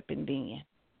drawn that weapon then?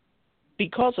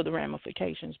 Because of the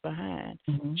ramifications behind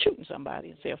shooting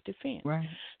somebody in self-defense. Right.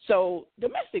 So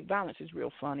domestic violence is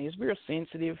real funny. It's real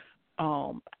sensitive.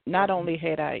 Not only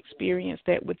had I experienced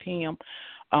that with him,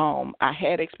 I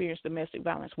had experienced domestic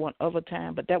violence one other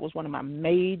time, but that was one of my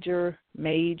major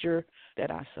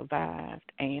that I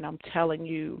survived. And I'm telling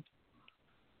you,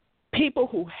 people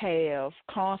who have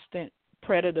constant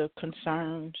predator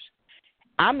concerns,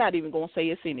 I'm not even going to say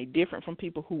it's any different from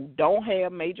people who don't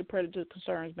have major predator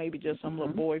concerns, maybe just some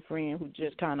little boyfriend who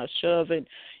just kind of shoving,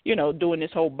 doing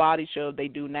this whole body shove they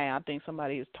do now. I think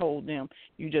somebody has told them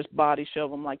you just body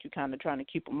shove them like you're kind of trying to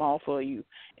keep them off of you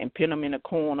and pin them in a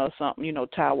corner or something,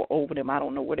 tower over them. I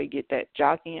don't know where they get that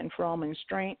jockeying from and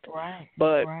strength. Right.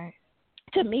 But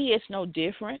to me, it's no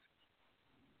different.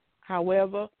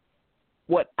 However,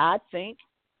 what I think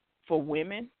for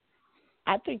women,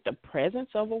 I think the presence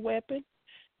of a weapon,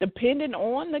 depending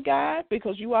on the guy,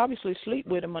 because you obviously sleep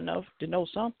with him enough to know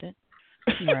something.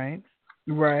 Right.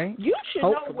 You should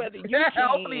know whether you can.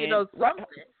 Hopefully you know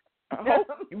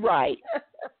something. Right.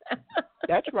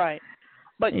 That's right.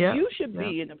 But you should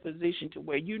be in a position to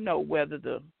where you know whether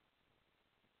to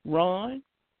run,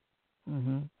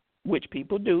 which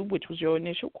people do, which was your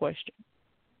initial question,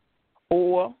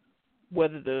 or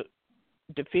whether to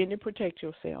defend and protect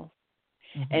yourself.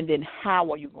 And then how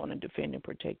are you going to defend and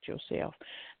protect yourself?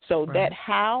 So that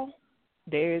how,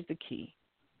 there's the key.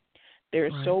 There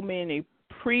are so many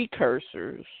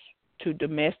precursors to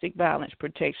domestic violence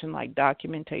protection, like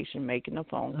documentation, making the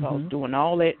phone calls, doing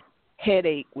all that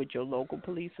headache with your local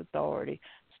police authority,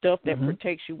 stuff that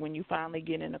protects you when you finally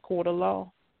get in a court of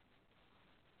law.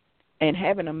 And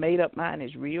having a made-up mind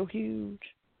is real huge,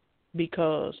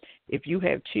 because if you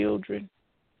have children,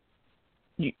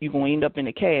 you're going to end up in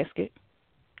a casket.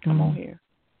 Come on here.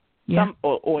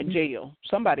 Or in jail.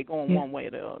 Somebody going one way or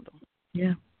the other.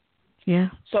 Yeah.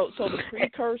 So the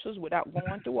precursors, without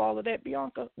going through all of that,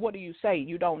 Bianca, what do you say?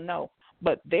 You don't know.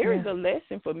 But there is a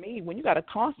lesson for me. When you got a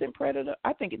constant predator,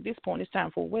 I think at this point it's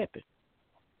time for a weapon.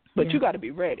 But you got to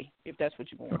be ready if that's what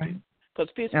you're going to do.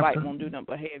 Because fist fight won't do nothing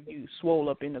but have you swole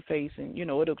up in the face, and,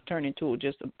 it'll turn into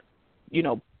just a,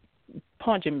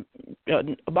 punching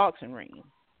a boxing ring.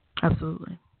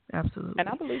 Absolutely. And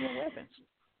I believe in weapons.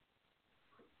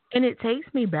 And it takes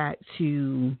me back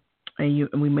to,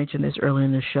 and we mentioned this earlier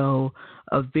in the show,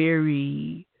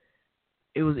 it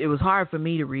was hard for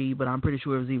me to read, but I'm pretty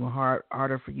sure it was even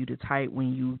harder for you to type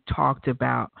when you talked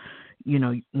about,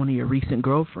 one of your recent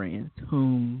girlfriends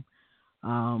whom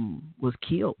was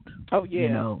killed. Oh, yeah.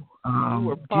 You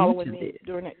were following me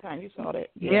during that time. You saw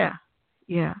that. Yeah.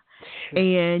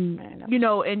 And, man,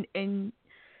 and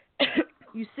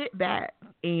you sit back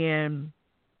and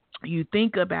you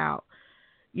think about,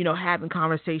 having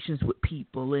conversations with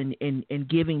people and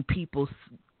giving people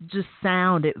just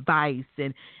sound advice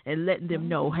and letting them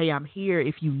know, hey, I'm here.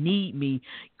 If you need me,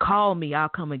 call me. I'll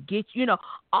come and get you.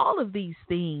 All of these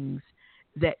things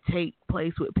that take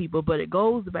place with people. But it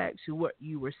goes back to what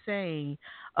you were saying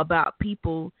about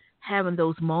people having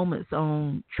those moments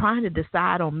on trying to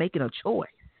decide on making a choice.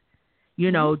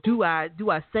 Do I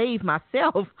save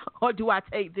myself, or do I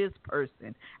take this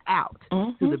person out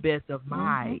to the best of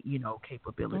my,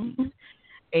 capabilities?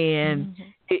 And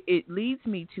it leads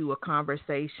me to a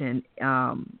conversation,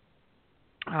 and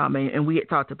we had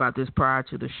talked about this prior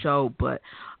to the show, but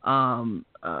college,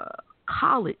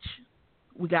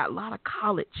 we got a lot of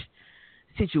college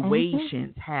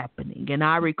situations happening. And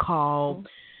I recall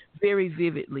very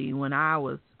vividly when I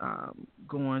was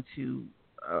going to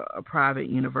a private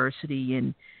university,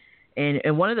 and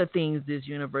one of the things this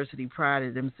university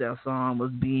prided themselves on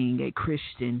was being a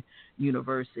Christian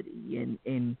university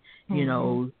and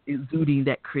exuding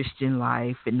that Christian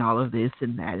life and all of this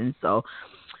and that. And so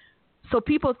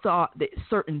people thought that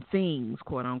certain things,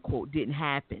 quote unquote, didn't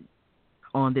happen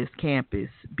on this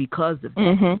campus because of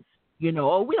that. We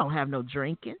don't have no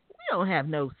drinking. We don't have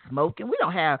no smoking. We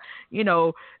don't have,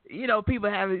 people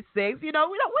having sex. We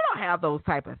don't have those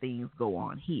type of things go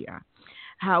on here.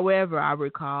 However, I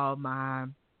recall my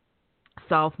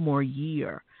sophomore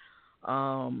year,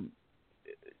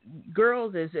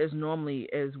 girls as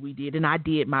normally as we did, and I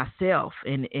did myself,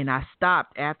 and I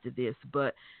stopped after this,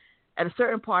 but at a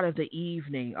certain part of the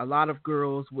evening, a lot of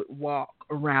girls would walk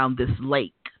around this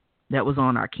lake that was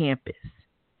on our campus.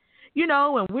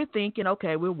 And we're thinking,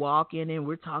 okay, we're walking and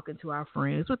we're talking to our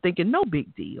friends. We're thinking no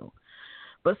big deal.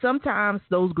 But sometimes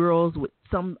a girl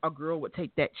would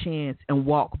take that chance and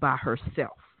walk by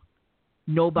herself.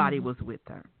 Nobody was with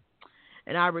her.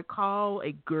 And I recall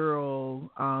a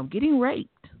girl getting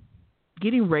raped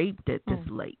at this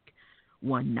lake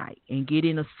one night and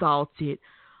getting assaulted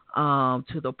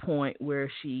to the point where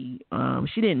she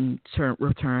didn't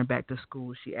return back to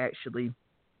school. She actually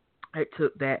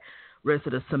took that rest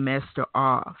of the semester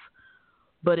off.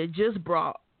 But it just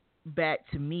brought back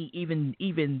to me,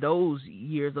 even those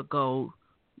years ago,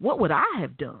 what would I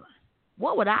have done?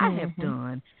 What would I have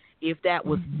done if that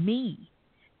was me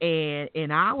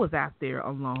and I was out there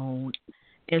alone?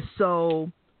 And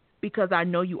so, because I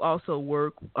know you also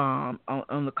work in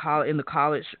the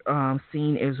college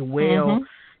scene as well,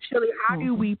 Shelly, how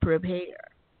do we prepare?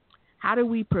 How do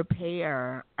we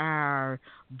prepare our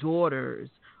daughters,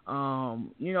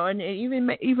 and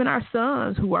even our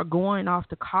sons who are going off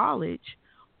to college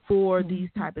for these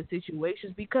type of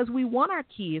situations? Because we want our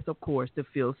kids, of course, to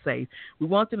feel safe. We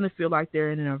want them to feel like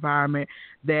they're in an environment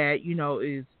that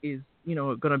is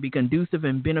going to be conducive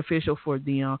and beneficial for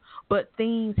them. But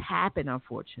things happen,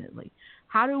 unfortunately.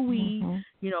 How do we,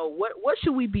 what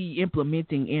should we be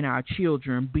implementing in our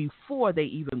children before they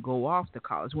even go off to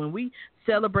college? When we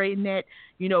celebrating that,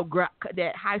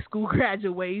 that high school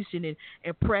graduation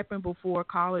and prepping before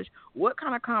college, what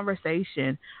kind of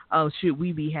conversation should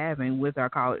we be having with our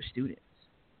college students?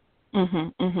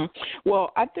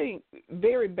 Well, I think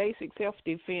very basic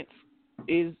self-defense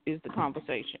is the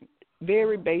conversation.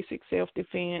 Very basic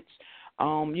self-defense.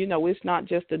 It's not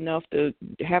just enough to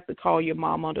have to call your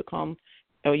mama to come,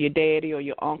 or your daddy or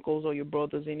your uncles or your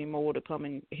brothers anymore to come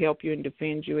and help you and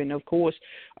defend you. And, of course,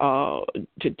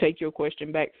 to take your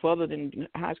question back further than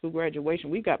high school graduation,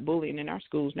 we've got bullying in our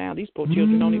schools now. These poor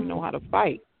children don't even know how to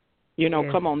fight.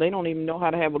 Come on, they don't even know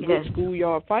how to have a good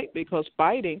schoolyard fight, because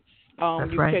fighting,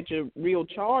 catch a real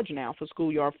charge now for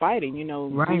schoolyard fighting.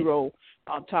 Zero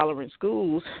tolerance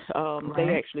schools,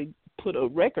 they actually put a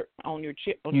record on your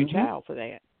child for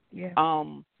that.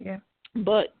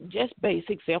 But just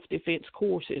basic self-defense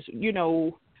courses.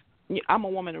 I'm a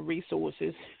woman of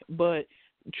resources, but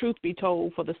truth be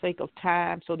told, for the sake of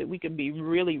time, so that we can be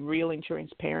really real and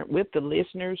transparent with the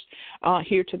listeners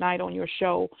here tonight on your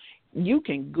show, you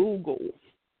can Google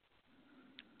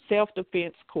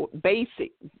self-defense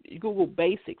Google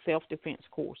basic self-defense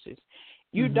courses.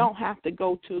 You don't have to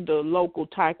go to the local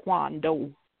taekwondo,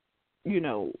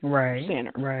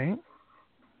 center. Right.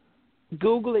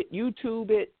 Google it, YouTube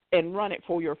it, and run it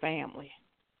for your family.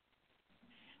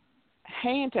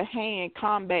 Hand-to-hand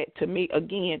combat, to me,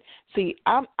 again, see,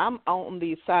 I'm on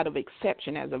the side of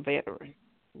exception as a veteran,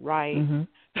 right?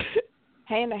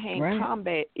 Hand-to-hand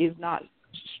combat is not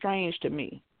strange to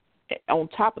me, on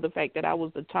top of the fact that I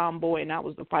was the tomboy and I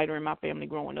was the fighter in my family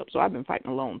growing up, so I've been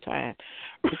fighting a long time.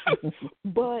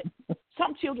 But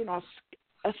some children are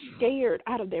scared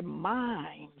out of their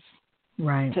minds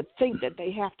to think that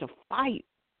they have to fight.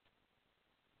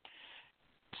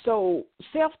 So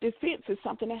self-defense is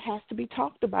something that has to be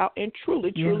talked about and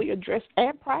truly addressed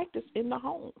and practiced in the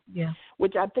home,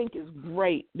 which I think is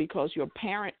great, because your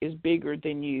parent is bigger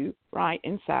than you, right,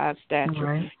 in size,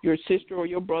 stature. Your sister or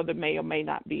your brother may or may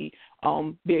not be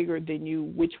bigger than you,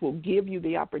 which will give you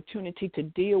the opportunity to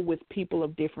deal with people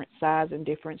of different size and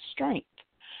different strength.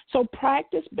 So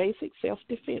practice basic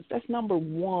self-defense. That's number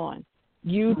one.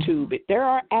 YouTube it. There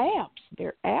are apps.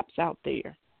 There are apps out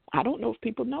there. I don't know if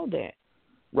people know that.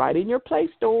 Right in your Play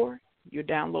Store, you're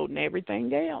downloading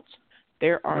everything else.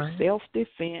 There are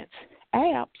self-defense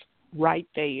apps right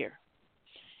there.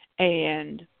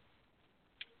 And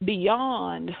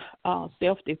beyond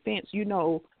self-defense,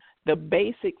 the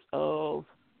basics of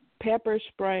pepper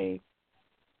spray,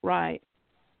 right,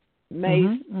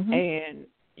 mace, and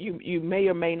you may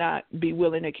or may not be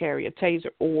willing to carry a taser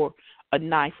or a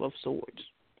knife of sorts.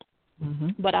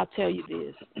 But I'll tell you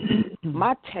this,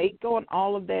 my take on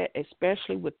all of that,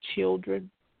 especially with children,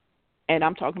 and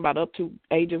I'm talking about up to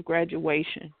age of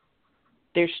graduation,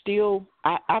 there's still,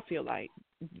 I feel like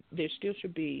there still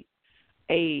should be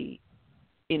a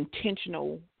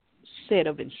intentional set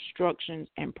of instructions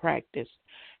and practice.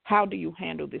 How do you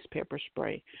handle this pepper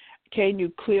spray? Can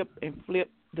you clip and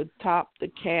flip the top,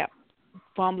 the cap,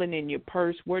 fumbling in your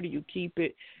purse? Where do you keep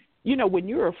it? When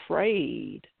you're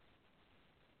afraid,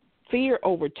 fear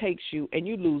overtakes you and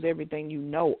you lose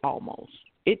everything almost.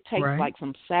 It takes like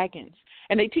some seconds.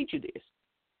 And they teach you this.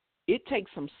 it takes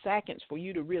some seconds for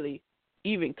you to really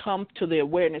even come to the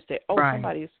awareness that,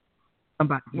 somebody's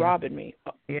robbing me.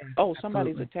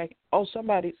 Somebody's attacking. Oh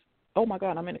my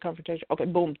God, I'm in a confrontation. Okay,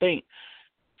 boom, think.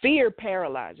 Fear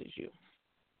paralyzes you.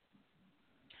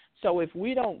 So if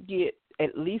we don't get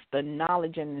at least the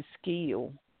knowledge and the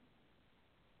skill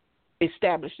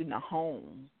established in the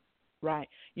home, right?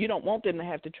 You don't want them to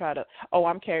have to try to,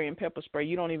 I'm carrying pepper spray.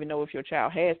 You don't even know if your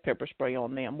child has pepper spray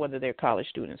on them, whether they're college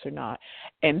students or not.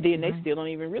 And then they still don't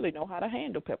even really know how to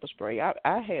handle pepper spray.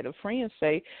 I had a friend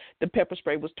say the pepper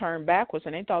spray was turned backwards,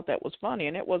 and they thought that was funny,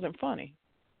 and it wasn't funny.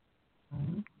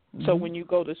 Mm-hmm. So when you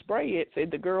go to spray it,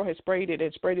 said the girl had sprayed it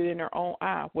in her own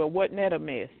eye. Well, wasn't that a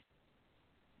mess?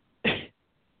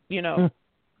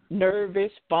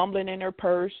 Nervous, fumbling in her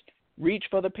purse, reached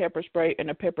for the pepper spray, and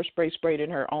the pepper spray sprayed in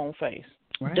her own face.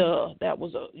 Right. Duh, that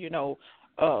was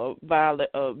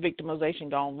victimization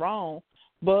gone wrong.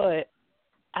 But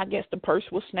I guess the purse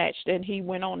was snatched, and he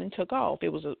went on and took off. It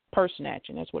was a purse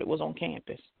snatching. That's what it was on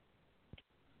campus.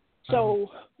 So,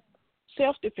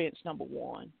 self-defense, number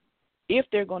one. If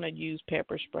they're going to use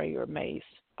pepper spray or mace,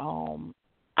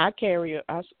 I carry a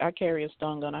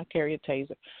stun gun. I carry a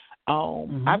taser.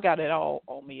 I've got it all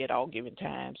on me at all given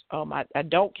times. I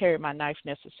don't carry my knife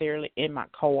necessarily in my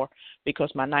car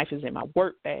because my knife is in my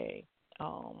work bag.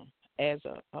 I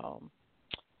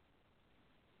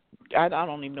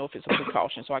don't even know if it's a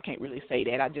precaution, so I can't really say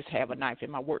that. I just have a knife in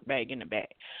my work bag in the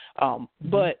bag.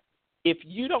 But if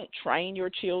you don't train your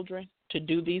children to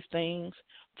do these things,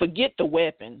 forget the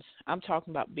weapons. I'm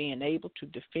talking about being able to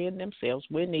defend themselves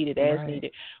when needed, as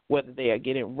needed, whether they are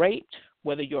getting raped,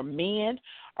 whether your men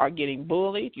are getting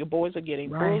bullied, your boys are getting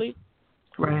bullied,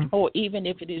 or even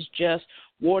if it is just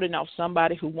warding off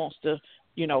somebody who wants to,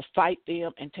 fight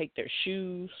them and take their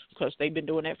shoes because they've been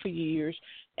doing that for years,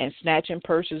 and snatching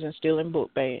purses and stealing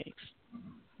book bags.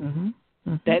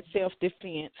 That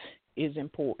self-defense is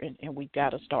important, and we got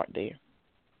to start there.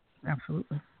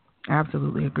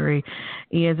 Absolutely agree.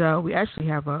 And we actually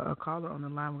have a caller on the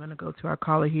line. We're going to go to our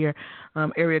caller here,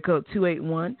 area code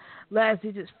 281. Last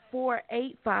digit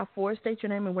 4854. State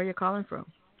your name and where you're calling from.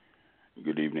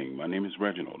 Good evening. My name is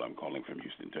Reginald. I'm calling from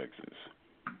Houston, Texas.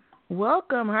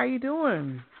 Welcome. How are you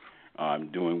doing?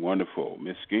 I'm doing wonderful.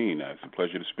 Miss Skeen, it's a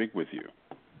pleasure to speak with you.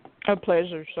 A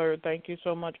pleasure, sir. Thank you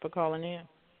so much for calling in.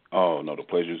 Oh, no, the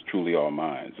pleasure is truly all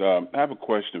mine. I have a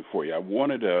question for you. I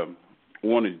wanted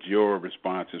your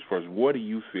responses first. What do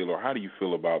you feel, or how do you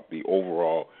feel about the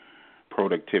overall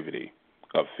productivity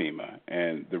of FEMA?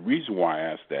 And the reason why I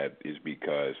ask that is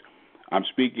because I'm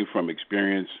speaking from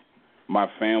experience. My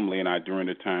family and I, during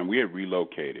the time, we had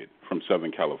relocated from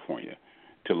Southern California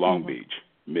to Long Beach,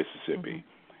 Mississippi,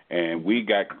 and we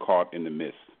got caught in the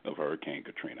midst of Hurricane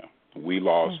Katrina. We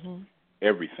lost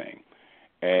everything.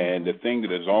 And the thing that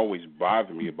has always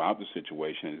bothered me about the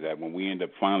situation is that when we end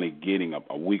up finally getting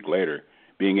a week later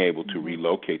being able to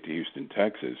relocate to Houston,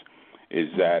 Texas, is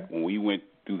that when we went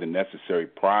through the necessary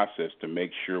process to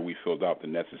make sure we filled out the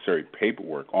necessary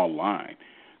paperwork online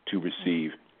to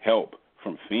receive help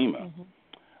from FEMA,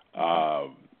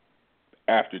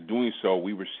 after doing so,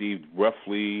 we received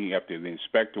roughly, after the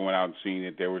inspector went out and seen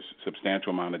that there was a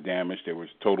substantial amount of damage, there was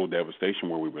total devastation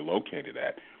where we were located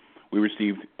at, we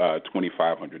received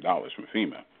 $2,500 from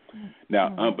FEMA.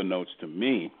 Now, unbeknownst to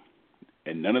me,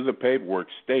 and none of the paperwork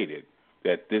stated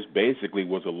that this basically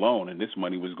was a loan and this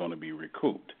money was going to be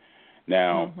recouped.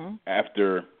 Now,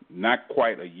 after not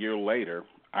quite a year later,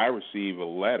 I received a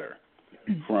letter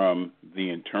from the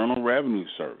Internal Revenue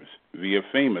Service via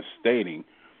FEMA stating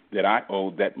that I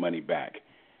owed that money back,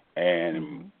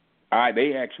 and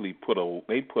they actually put a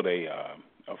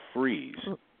freeze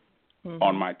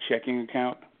on my checking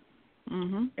account.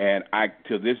 And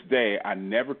to this day, I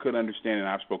never could understand, and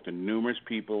I've spoken to numerous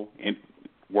people in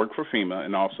work for FEMA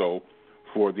and also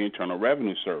for the Internal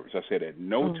Revenue Service. I said at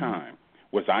no time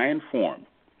was I informed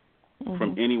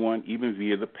from anyone, even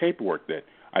via the paperwork that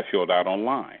I filled out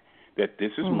online, that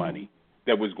this is money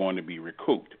that was going to be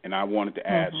recouped. And I wanted to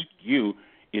ask you,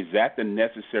 is that the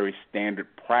necessary standard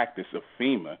practice of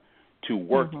FEMA to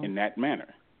work in that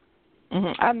manner?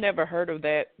 I've never heard of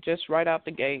that, just right out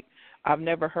the gate. I've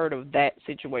never heard of that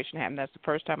situation happening. That's the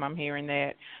first time I'm hearing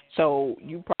that. So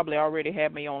you probably already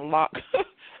have me on lock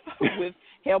with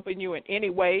helping you in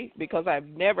any way, because I've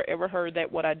never, ever heard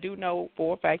that. What I do know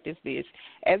for a fact is this.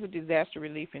 As a disaster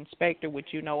relief inspector,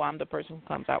 which I'm the person who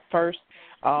comes out first,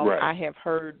 I have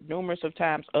heard numerous of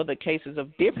times other cases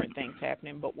of different things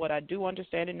happening. But what I do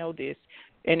understand and know this,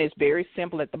 and it's very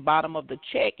simple. At the bottom of the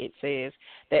check, it says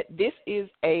that this is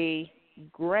a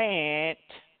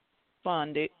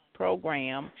grant-funded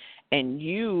program, and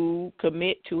you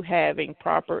commit to having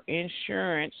proper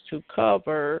insurance to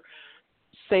cover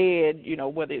said,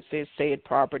 whether it says said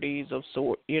properties of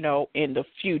sort, in the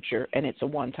future, and it's a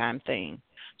one-time thing.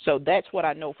 So that's what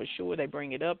I know for sure. They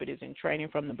bring it up. It is in training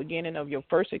from the beginning of your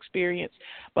first experience.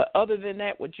 But other than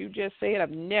that, what you just said,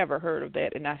 I've never heard of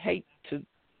that, and I hate to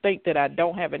think that I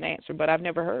don't have an answer, but I've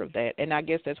never heard of that. And I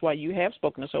guess that's why you have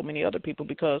spoken to so many other people,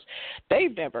 because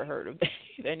they've never heard of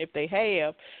that. And if they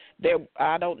have,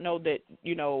 I don't know that,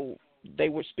 they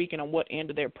were speaking on what end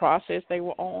of their process they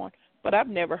were on, but I've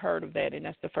never heard of that, and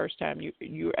that's the first time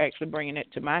you're actually bringing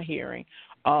it to my hearing.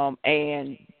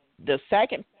 And the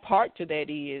second part to that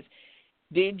is,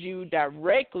 did you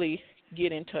directly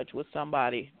get in touch with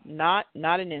somebody, not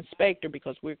an inspector,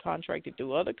 because we're contracted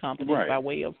through other companies by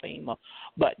way of FEMA,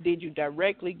 but did you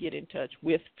directly get in touch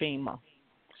with FEMA?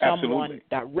 Someone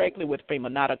directly with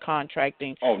FEMA, not a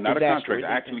contracting. Oh, not a contractor.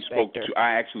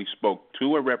 I actually spoke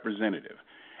to a representative,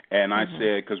 and I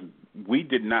said, because we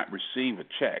did not receive a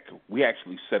check, we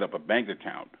actually set up a bank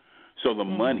account, so the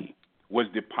money was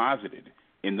deposited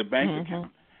in the bank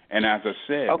account. And as I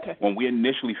said, when we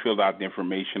initially filled out the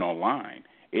information online,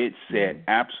 it said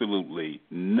absolutely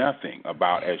nothing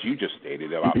about, as you just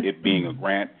stated, about it being a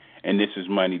grant and this is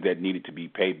money that needed to be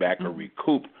paid back or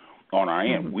recouped on our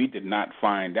end. We did not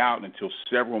find out until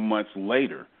several months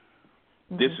later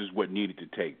this is what needed to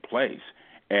take place.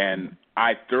 And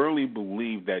I thoroughly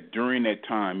believe that during that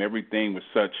time everything was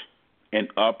such an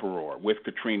uproar with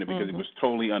Katrina because it was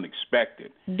totally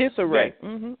unexpected. Disarray.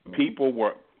 People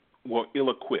were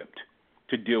ill-equipped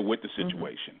to deal with the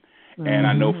situation. And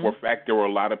I know for a fact there were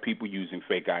a lot of people using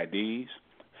fake IDs,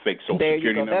 fake Social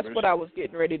Security numbers. That's what I was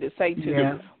getting ready to say too.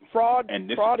 Yeah. Fraud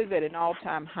is at an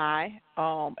all-time high.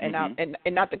 And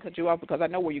not to cut you off, because I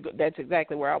know where you go. That's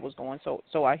exactly where I was going.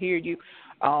 So I hear you.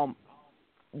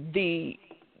 The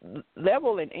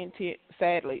level and intent,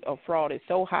 sadly, of fraud is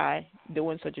so high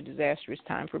during such a disastrous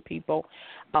time for people,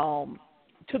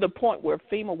 to the point where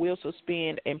FEMA will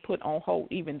suspend and put on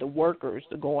hold even the workers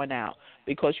that are going out,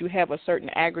 because you have a certain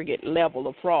aggregate level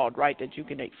of fraud, right, that you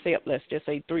can accept. Let's just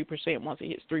say 3%. Once it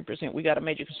hits 3%, we got a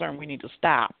major concern. We need to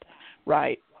stop,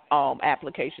 right?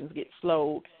 Applications get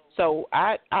slowed. So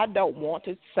I don't want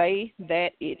to say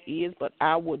that it is, but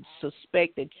I would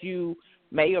suspect that you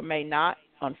may or may not,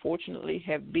 unfortunately,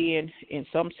 have been in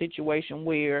some situation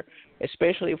where,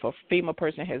 especially if a FEMA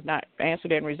person has not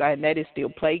answered and resigned, that is still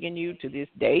plaguing you to this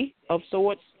day of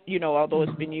sorts, although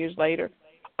it's been years later,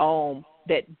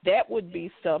 that would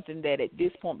be something that at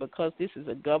this point, because this is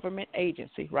a government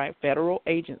agency, right, federal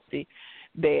agency,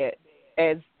 that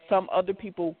as some other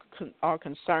people are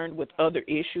concerned with other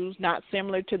issues, not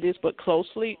similar to this, but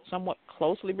somewhat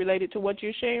closely related to what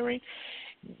you're sharing,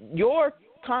 your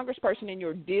congressperson in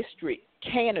your district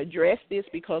can address this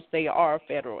because they are a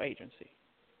federal agency.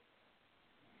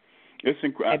 It's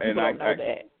incredible. And people don't know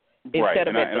that. Instead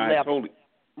of at the level.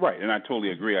 And I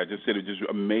totally agree. I just said it's just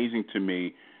amazing to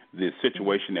me the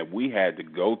situation that we had to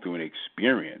go through and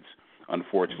experience,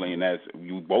 unfortunately. And as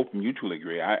you both mutually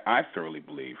agree, I thoroughly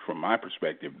believe, from my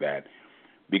perspective, that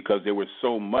because there was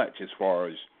so much as far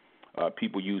as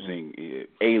people using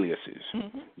aliases,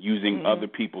 using other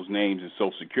people's names and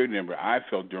Social Security number, I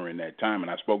felt during that time,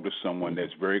 and I spoke to someone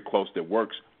that's very close that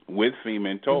works with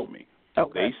FEMA and told me,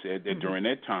 they said that during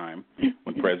that time,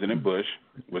 when President Bush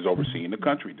was overseeing the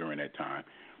country during that time,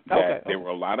 that there were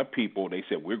a lot of people, they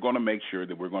said, we're going to make sure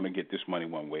that we're going to get this money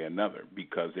one way or another,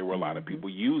 because there were a lot of people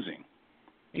using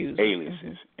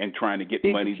aliases and trying to get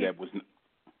money that was,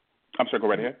 I'm sorry, go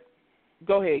right ahead.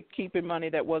 Go ahead. Keeping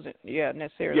money that wasn't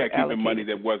necessarily keeping allocated. money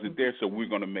that wasn't there. So we're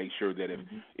going to make sure that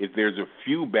if there's a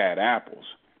few bad apples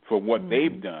for what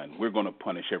they've done, we're going to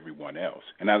punish everyone else.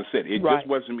 And as I said, it just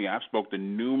wasn't me. I've spoke to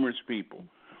numerous people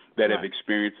that have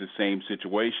experienced the same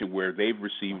situation where they've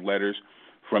received letters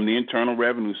from the Internal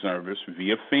Revenue Service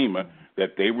via FEMA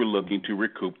that they were looking to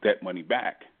recoup that money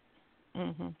back.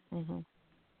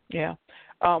 Yeah.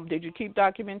 Did you keep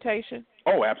documentation?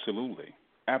 Oh, absolutely.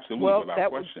 Absolutely, well, without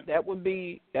question. That would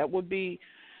be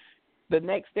the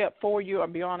next step for you. I'll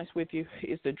be honest with you,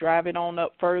 is to drive it on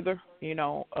up further.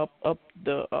 Up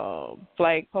the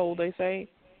flagpole, they say,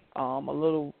 a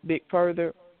little bit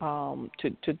further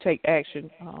to take action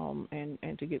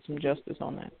and to get some justice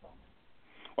on that.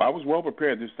 Well, I was well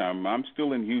prepared this time. I'm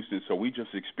still in Houston, so we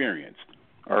just experienced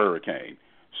a hurricane.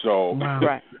 So.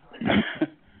 Right.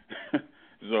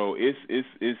 So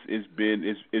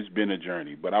it's been a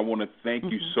journey, but I want to thank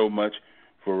you so much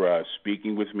for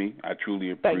speaking with me. I truly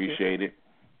appreciate it.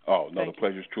 Oh no, the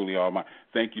pleasure is truly all mine.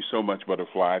 Thank you so much,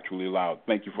 Butterfly.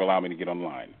 Thank you for allowing me to get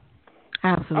online.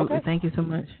 Absolutely, thank you so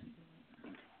much.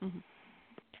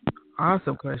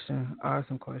 Awesome question.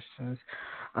 Awesome questions.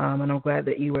 And I'm glad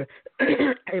that you were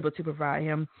able to provide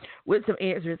him with some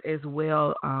answers as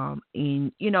well.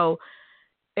 And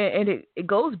it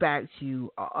goes back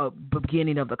to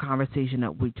beginning of the conversation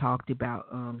that we talked about,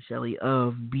 Shelly,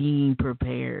 of being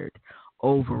prepared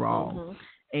overall.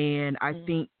 And I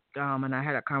think, and I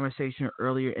had a conversation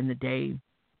earlier in the day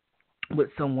with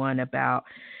someone about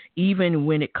even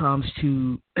when it comes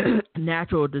to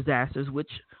natural disasters,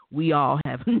 which we all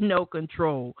have no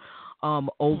control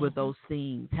over those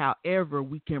things. However,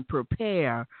 we can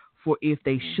prepare for if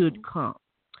they should come.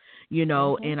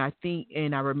 And I think,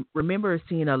 and I remember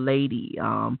seeing a lady,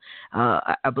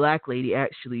 a black lady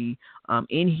actually,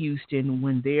 in Houston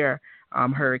when their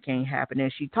hurricane happened,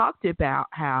 and she talked about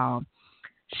how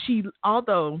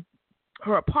although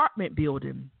her apartment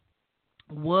building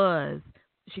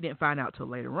she didn't find out till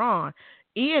later on,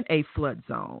 in a flood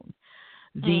zone,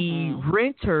 the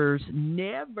renters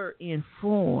never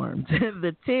informed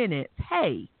the tenants,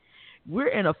 hey, we're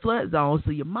in a flood zone,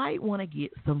 so you might want to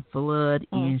get some flood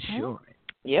insurance.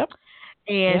 Yep.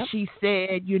 And she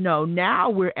said, now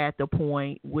we're at the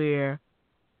point where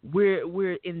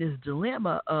we're in this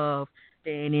dilemma of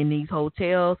staying in these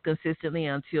hotels consistently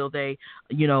until they,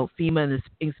 FEMA and the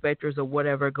inspectors or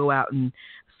whatever go out and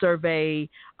survey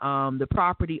the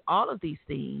property, all of these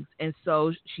things. And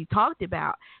so she talked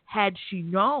about, had she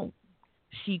known,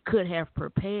 she could have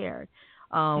prepared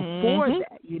for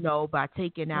that, by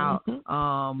taking out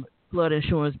flood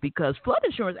insurance, because flood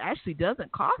insurance actually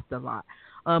doesn't cost a lot.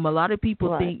 A lot of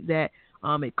people think that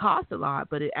it costs a lot,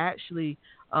 but it actually,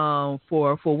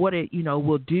 for what it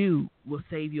will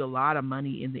save you a lot of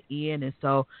money in the end. And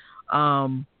so,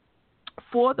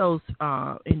 for those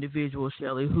individuals,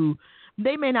 Shelly, who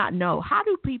they may not know, how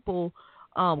do people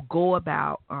go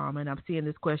about? And I'm seeing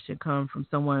this question come from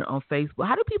someone on Facebook.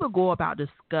 How do people go about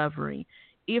discovering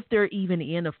if they're even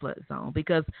in a flood zone?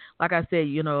 Because like I said,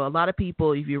 a lot of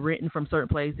people, if you're renting from certain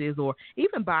places or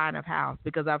even buying a house,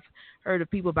 because I've heard of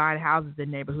people buying houses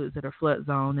in neighborhoods that are flood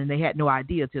zone and they had no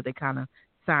idea till they kind of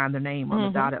signed their name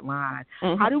on the dotted line.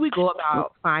 How do we go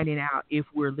about finding out if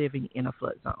we're living in a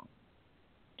flood zone?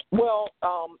 Well,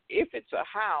 if it's a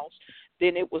house,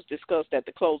 then it was discussed at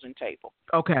the closing table.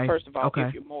 Okay. First of all,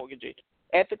 if you're mortgaging.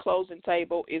 At the closing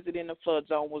table, is it in the flood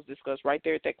zone, was discussed right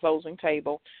there at that closing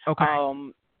table. Okay.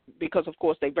 Because, of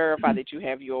course, they verify that you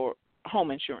have your home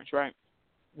insurance, right?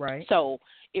 Right. So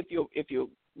if you're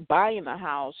buying a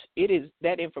house, it is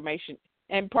that information,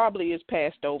 and probably is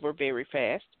passed over very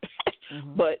fast.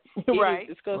 But it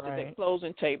is discussed at that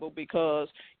closing table, because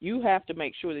you have to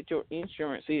make sure that your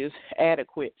insurance is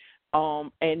adequate.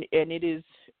 And it is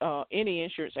any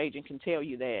insurance agent can tell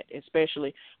you that,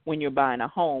 especially when you're buying a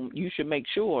home. You should make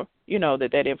sure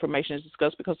that information is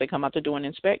discussed, because they come out to do an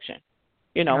inspection.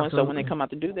 Absolutely. And so when they come out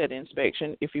to do that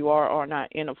inspection, if you are or not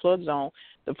in a flood zone,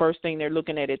 the first thing they're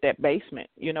looking at is that basement,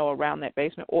 around that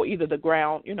basement, or either the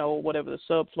ground, whatever the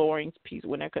subflooring piece.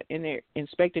 When they're in there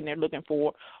inspecting, they're looking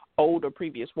for old or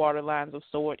previous water lines of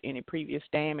sort, any previous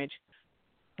damage.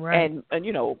 Right. And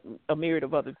a myriad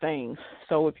of other things.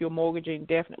 So if you're mortgaging,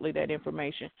 definitely that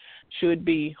information should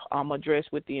be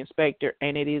addressed with the inspector,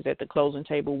 and it is at the closing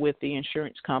table with the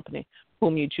insurance company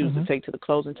whom you choose to take to the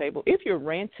closing table. If you're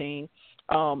renting,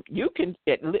 you can,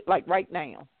 like right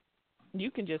now,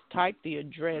 you can just type the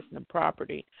address and the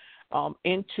property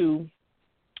into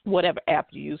whatever app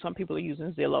you use. Some people are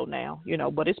using Zillow now,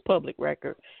 but it's public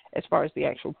record as far as the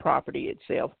actual property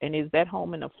itself. And is that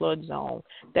home in a flood zone?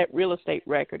 That real estate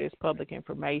record is public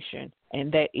information,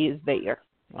 and that is there.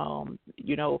 The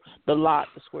lot,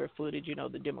 the square footage,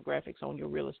 the demographics on your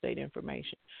real estate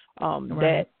information.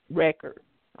 That record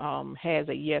has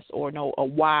a yes or no, a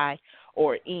Y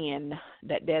or N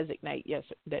that designates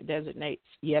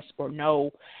yes or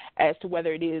no as to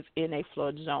whether it is in a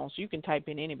flood zone. So you can type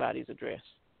in anybody's address.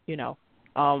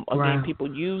 Again,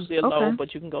 people use Zillow,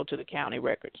 but you can go to the county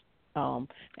records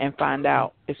and find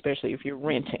out, especially if you're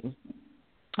renting.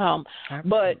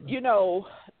 But,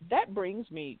 that brings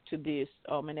me to this,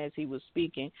 and as he was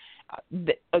speaking,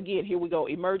 again, here we go,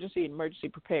 emergency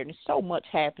preparedness, so much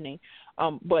happening.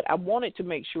 But I wanted to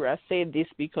make sure I said this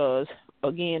because,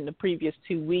 again, the previous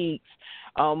 2 weeks,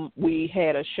 we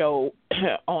had a show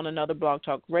on another Blog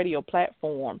Talk Radio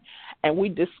platform, and we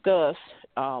discussed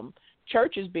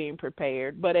churches being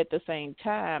prepared, but at the same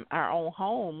time, our own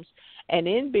homes. And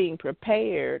in being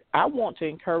prepared, I want to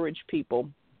encourage people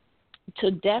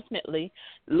to definitely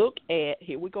look at,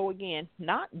 here we go again,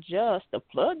 not just the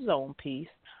flood zone piece,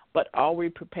 but are we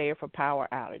prepared for power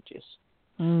outages?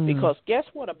 Because guess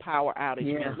what a power outage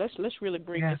means? Let's really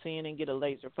bring this in and get a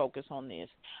laser focus on this.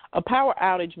 A power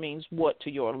outage means what to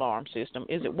your alarm system?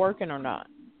 Is it working or not?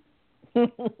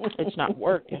 It's not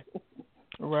working.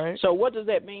 Right. So what does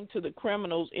that mean to the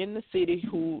criminals in the city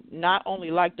who not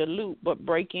only like to loot but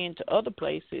break into other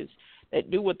places that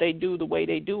do what they do the way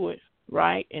they do it,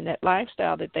 right? And that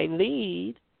lifestyle that they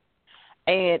lead.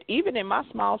 And even in my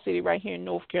small city right here in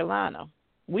North Carolina,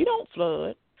 we don't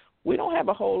flood. We don't have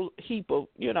a whole heap of,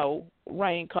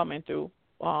 rain coming through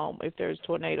if there's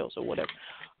tornadoes or whatever.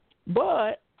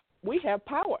 But we have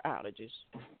power outages.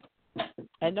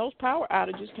 And those power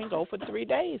outages can go for 3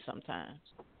 days sometimes.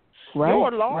 Right.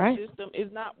 Your alarm system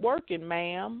is not working,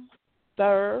 ma'am,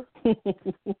 sir,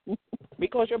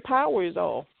 because your power is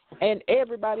off. And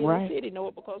everybody in the city know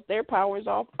it because their power is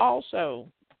off also.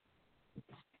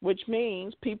 Which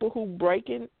means people who break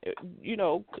in,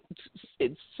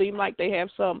 it seems like they have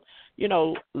some,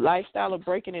 lifestyle of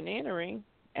breaking and entering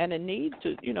and a need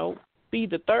to, feed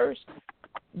the thirst.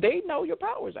 They know your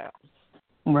power's out.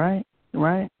 Right.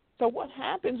 So what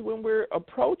happens when we're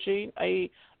approaching a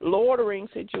loitering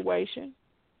situation,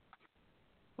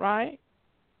 right?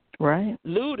 Right.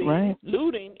 Looting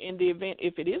in the event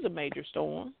if it is a major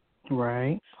storm.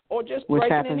 Right. Or just which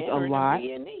breaking happens and entering a lot.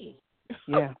 B&E.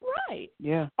 Yeah. Right.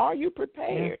 Yeah. Are you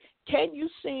prepared? Yeah.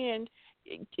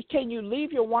 Can you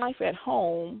leave your wife at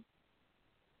home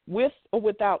with or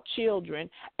without children,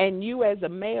 and you as a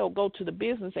male go to the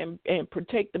business and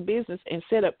protect the business and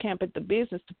set up camp at the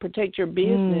business to protect your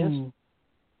business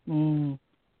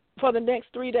for the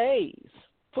next 3 days?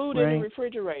 Food in the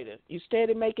refrigerator. You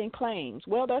steady making claims.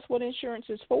 Well, that's what insurance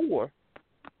is for.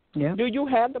 Yeah. Do you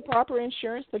have the proper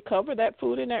insurance to cover that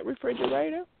food in that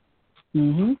refrigerator?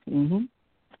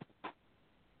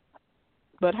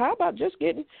 But how about just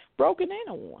getting broken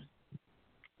in on?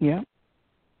 Yeah.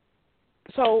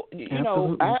 So,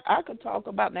 I could talk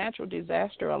about natural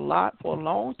disaster a lot for a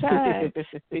long time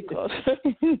because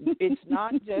it's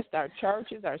not just our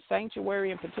churches, our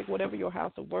sanctuary in particular, whatever your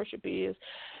house of worship is.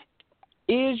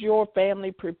 Is your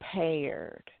family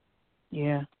prepared?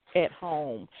 Yeah. At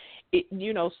home.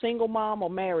 Single mom or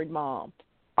married mom,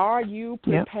 are you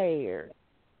prepared? Yep.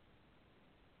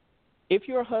 If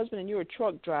you're a husband and you're a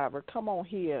truck driver, come on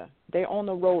here. They're on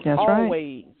the road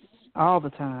always. Right. All the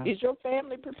time. Is your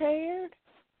family prepared?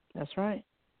 That's right.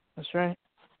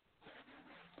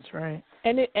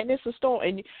 And it's a storm.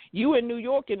 And you in New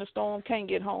York in the storm can't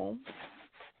get home.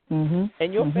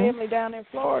 And your family down in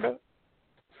Florida,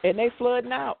 and they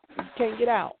flooding out. You can't get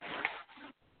out.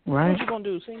 Right. What you going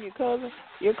to do? Send your cousin?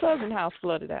 Your cousin's house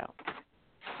flooded out.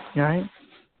 Right.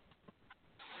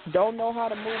 Don't know how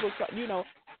to move.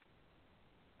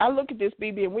 I look at this,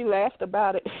 BB, and we laughed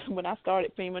about it when I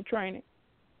started FEMA training.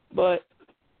 But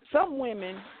some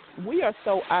women, we are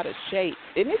so out of shape.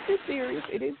 And it's this serious.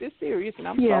 It is this serious, and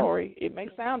I'm sorry. It may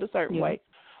sound a certain way.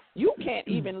 You can't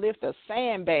even lift a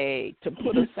sandbag to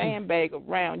put a sandbag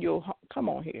around your – come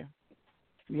on here.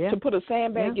 Yeah. To put a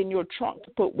sandbag in your trunk,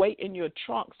 to put weight in your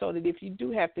trunk so that if you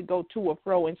do have to go to or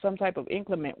fro in some type of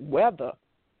inclement weather,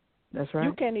 that's right.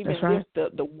 You can't even lift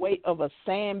the weight of a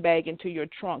sandbag into your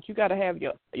trunk. You got to have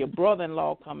your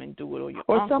brother-in-law come and do it, or your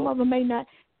uncle. Some of them may not.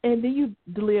 And then you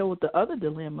deal with the other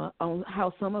dilemma on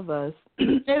how some of us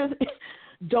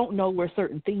don't know where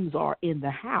certain things are in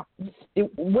the house.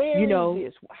 Where is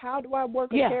this? How do I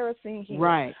work a kerosene heater?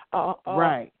 Right.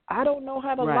 Right. I don't know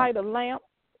how to light a lamp.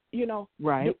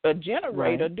 A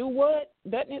generator. Do what?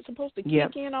 Doesn't it supposed to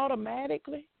kick in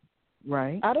automatically?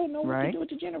 Right. I don't know what to do with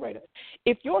the generator.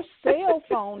 If your cell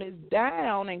phone is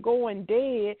down and going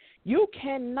dead, you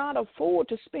cannot afford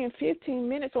to spend 15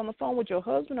 minutes on the phone with your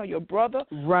husband or your brother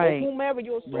or whomever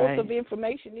your source of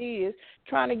information is,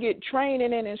 trying to get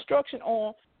training and instruction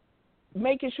on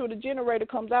making sure the generator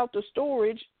comes out the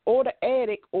storage or the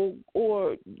attic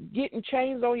or getting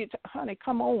chains on your honey,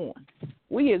 come on.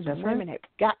 We as women have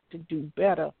got to do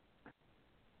better.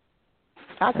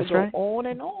 I could go on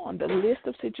and on. The list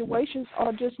of situations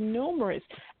are just numerous,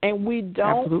 and we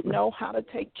don't know how to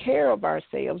take care of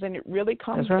ourselves, and it really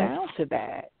comes down to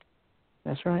that.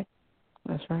 That's right.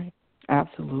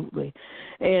 Absolutely.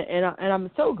 And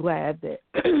I'm so glad that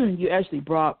you actually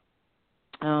brought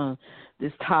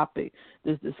this topic,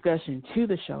 this discussion to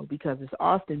the show, because it's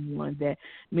often one that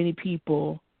many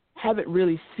people haven't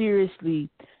really seriously,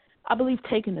 I believe,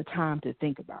 taken the time to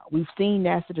think about. We've seen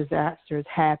natural disasters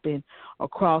happen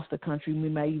across the country. We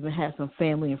may even have some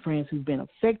family and friends who've been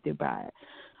affected by it.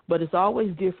 But it's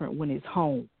always different when it's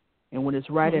home and when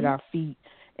it's right at our feet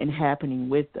and happening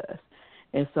with us.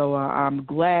 And so I'm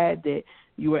glad that,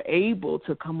 you were able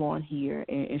to come on here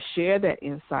and share that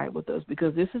insight with us,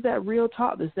 because this is that real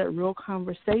talk, this is that real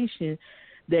conversation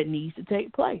that needs to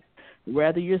take place.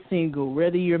 Whether you're single,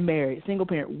 whether you're married, single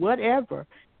parent, whatever,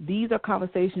 these are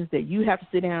conversations that you have to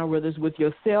sit down, whether it's with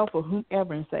yourself or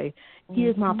whomever, and say,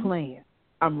 here's my plan.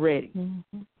 I'm ready.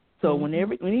 So when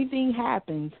anything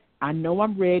happens, I know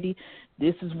I'm ready.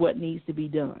 This is what needs to be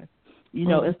done. You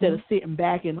know, instead of sitting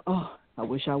back and, I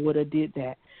wish I would have did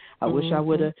that. I wish I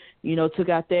would have, took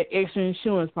out that extra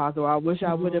insurance policy, or I wish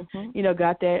I would have,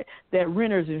 got that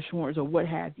renter's insurance or what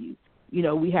have you.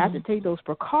 We have to take those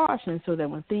precautions so that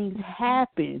when things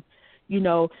happen,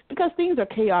 because things are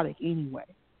chaotic anyway.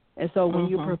 And so when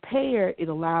you're prepared, it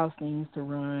allows things to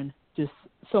run just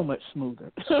so much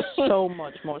smoother. So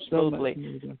much more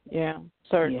smoothly. Yeah,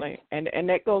 certainly. Yeah. And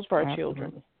that goes for our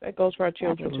children. That goes for our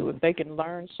children, too. If they can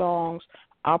learn songs,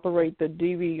 operate the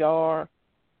DVR,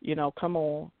 come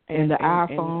on. And the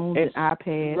iPhone, and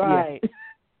iPad. Right. Yeah.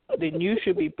 Then you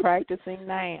should be practicing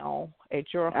now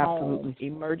at your home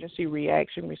emergency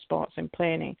reaction, response, and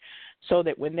planning, so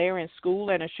that when they're in school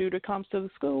and a shooter comes to the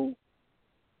school,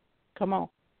 come on,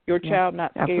 your child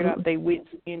not scared out their wits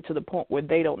into the point where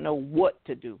they don't know what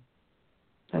to do.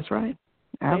 That's right.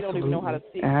 They don't even know how to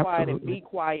sit quiet and be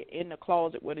quiet in the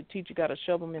closet, where the teacher got to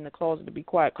shove them in the closet to be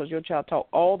quiet because your child talk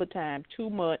all the time, too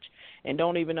much, and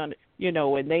don't even and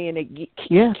they in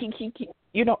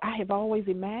it. I have always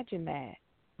imagined that.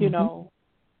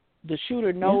 The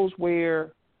shooter knows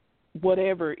where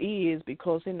whatever is,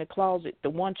 because in the closet, the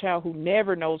one child who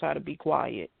never knows how to be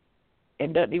quiet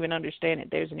and doesn't even understand it,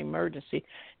 there's an emergency,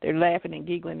 they're laughing and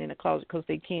giggling in the closet because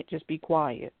they can't just be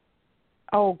quiet.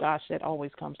 Oh, gosh, that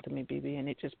always comes to me, BB, and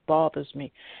it just bothers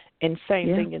me. And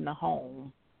same thing in the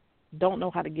home. Don't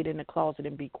know how to get in the closet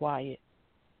and be quiet.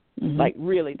 Like,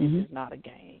 really, this is not a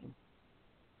game.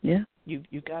 Yeah.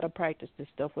 You got to practice this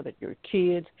stuff with your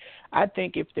kids. I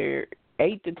think if they're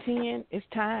 8 to 10, it's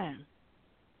time.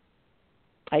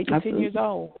 8 to 10 years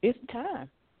old, it's time.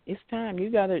 It's time.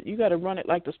 You gotta run it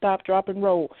like the stop, drop, and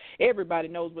roll. Everybody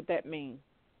knows what that means.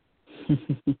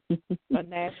 A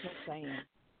national saying.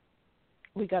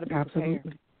 We got to be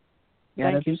prepared.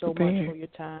 Thank you so much for your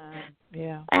time.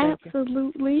 Yeah.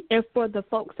 Absolutely. And for the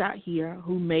folks out here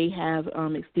who may have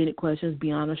extended questions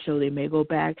beyond the show, they may go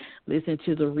back, listen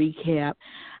to the recap.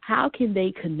 How can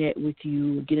they connect with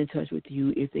you, get in touch with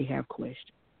you if they have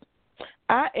questions?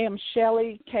 I am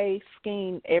Shelly K.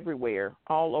 Skeen everywhere,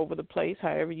 all over the place,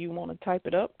 however you want to type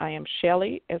it up. I am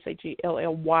Shelly, Shelly,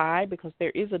 because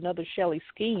there is another Shelly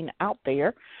Skeen out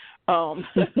there,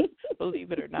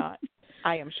 believe it or not.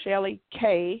 I am Shelly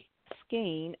K.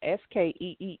 Skeen,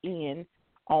 Skeen,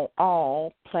 on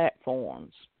all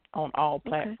platforms.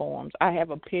 I have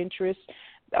a Pinterest,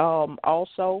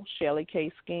 also Shelly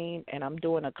K. Skeen, and I'm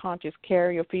doing a conscious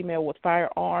carrier, female with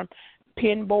firearm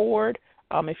pin board.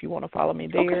 If you want to follow me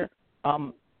there,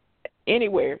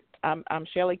 anywhere, I'm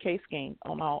Shelly K. Skeen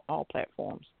on all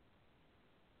platforms.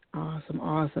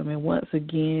 Awesome. And once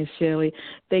again, Shelly,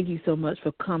 thank you so much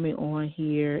for coming on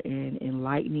here and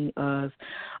enlightening us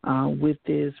with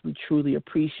this. We truly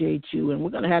appreciate you. And we're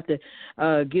going to have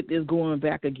to get this going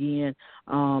back again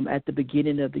at the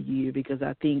beginning of the year, because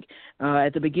I think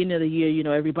at the beginning of the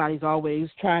year, everybody's always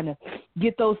trying to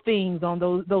get those things on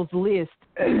those lists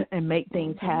and make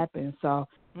things happen. So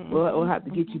we'll have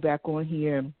to get you back on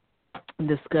here and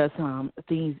discuss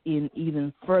things in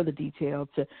even further detail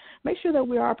to make sure that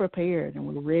we are prepared and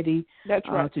we're ready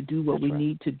to do what we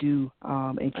need to do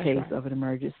in case of an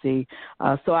emergency.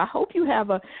 So I hope you have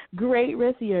a great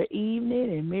rest of your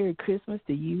evening, and Merry Christmas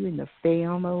to you and the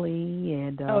family.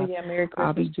 And Merry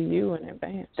Christmas to you in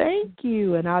advance. Thank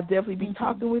you, and I'll definitely be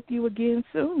talking with you again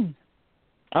soon.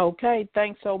 Okay,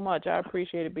 thanks so much. I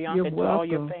appreciate it, Bianca. You're welcome. To all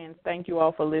your fans, thank you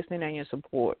all for listening and your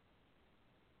support.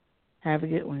 Have a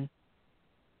good one.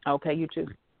 Okay, you too.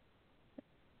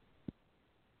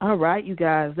 All right, you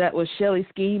guys, that was Shelly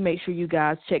Skeen. Make sure you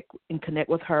guys check and connect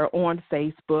with her on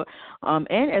Facebook and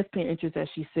as Pinterest, as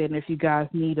she said. And if you guys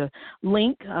need a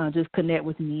link, just connect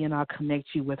with me and I'll connect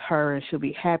you with her, and she'll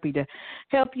be happy to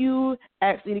help you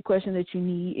ask any question that you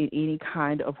need in any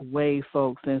kind of way,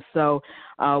 folks. And so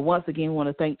once again, I want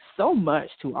to thank so much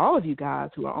to all of you guys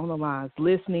who are on the lines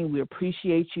listening. We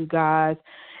appreciate you guys.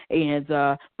 And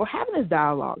for having this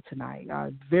dialogue tonight.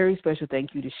 Very special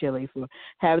thank you to Shelly for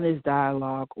having this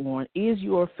dialogue on Is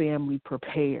Your Family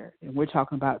Prepared? And we're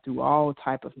talking about through all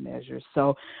type of measures.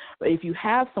 So if you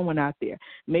have someone out there,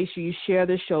 make sure you share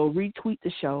the show, retweet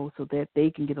the show so that they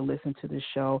can get a listen to the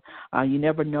show. You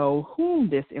never know whom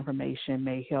this information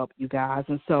may help you guys.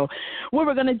 And so what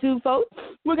we're going to do, folks,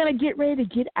 we're going to get ready to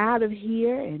get out of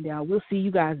here, and we'll see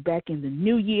you guys back in the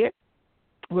new year.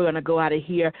 We're going to go out of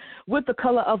here with The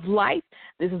Color of Life.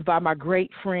 This is by my great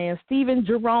friend, Stephen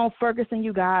Jerome Ferguson.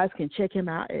 You guys can check him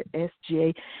out at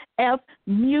SJF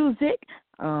Music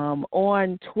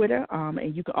on Twitter.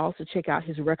 And you can also check out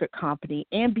his record company,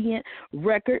 Ambient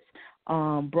Records,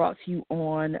 brought to you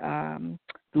on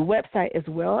the website as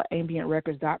well,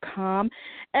 ambientrecords.com,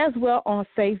 as well on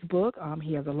Facebook.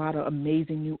 He has a lot of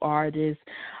amazing new artists,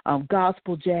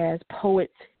 gospel, jazz,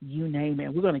 poets, you name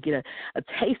it. We're going to get a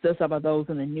taste of some of those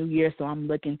in the new year, so I'm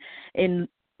looking and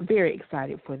very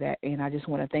excited for that. And I just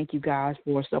want to thank you guys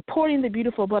for supporting the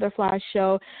Beautiful Butterfly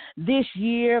Show this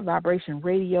year, Vibration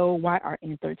Radio,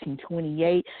 YRN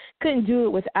 1328. Couldn't do it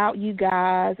without you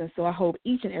guys. And so I hope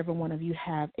each and every one of you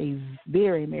have a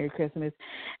very Merry Christmas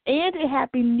and a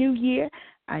Happy New Year.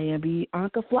 I am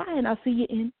Bianca Fly, and I'll see you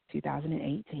in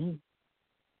 2018.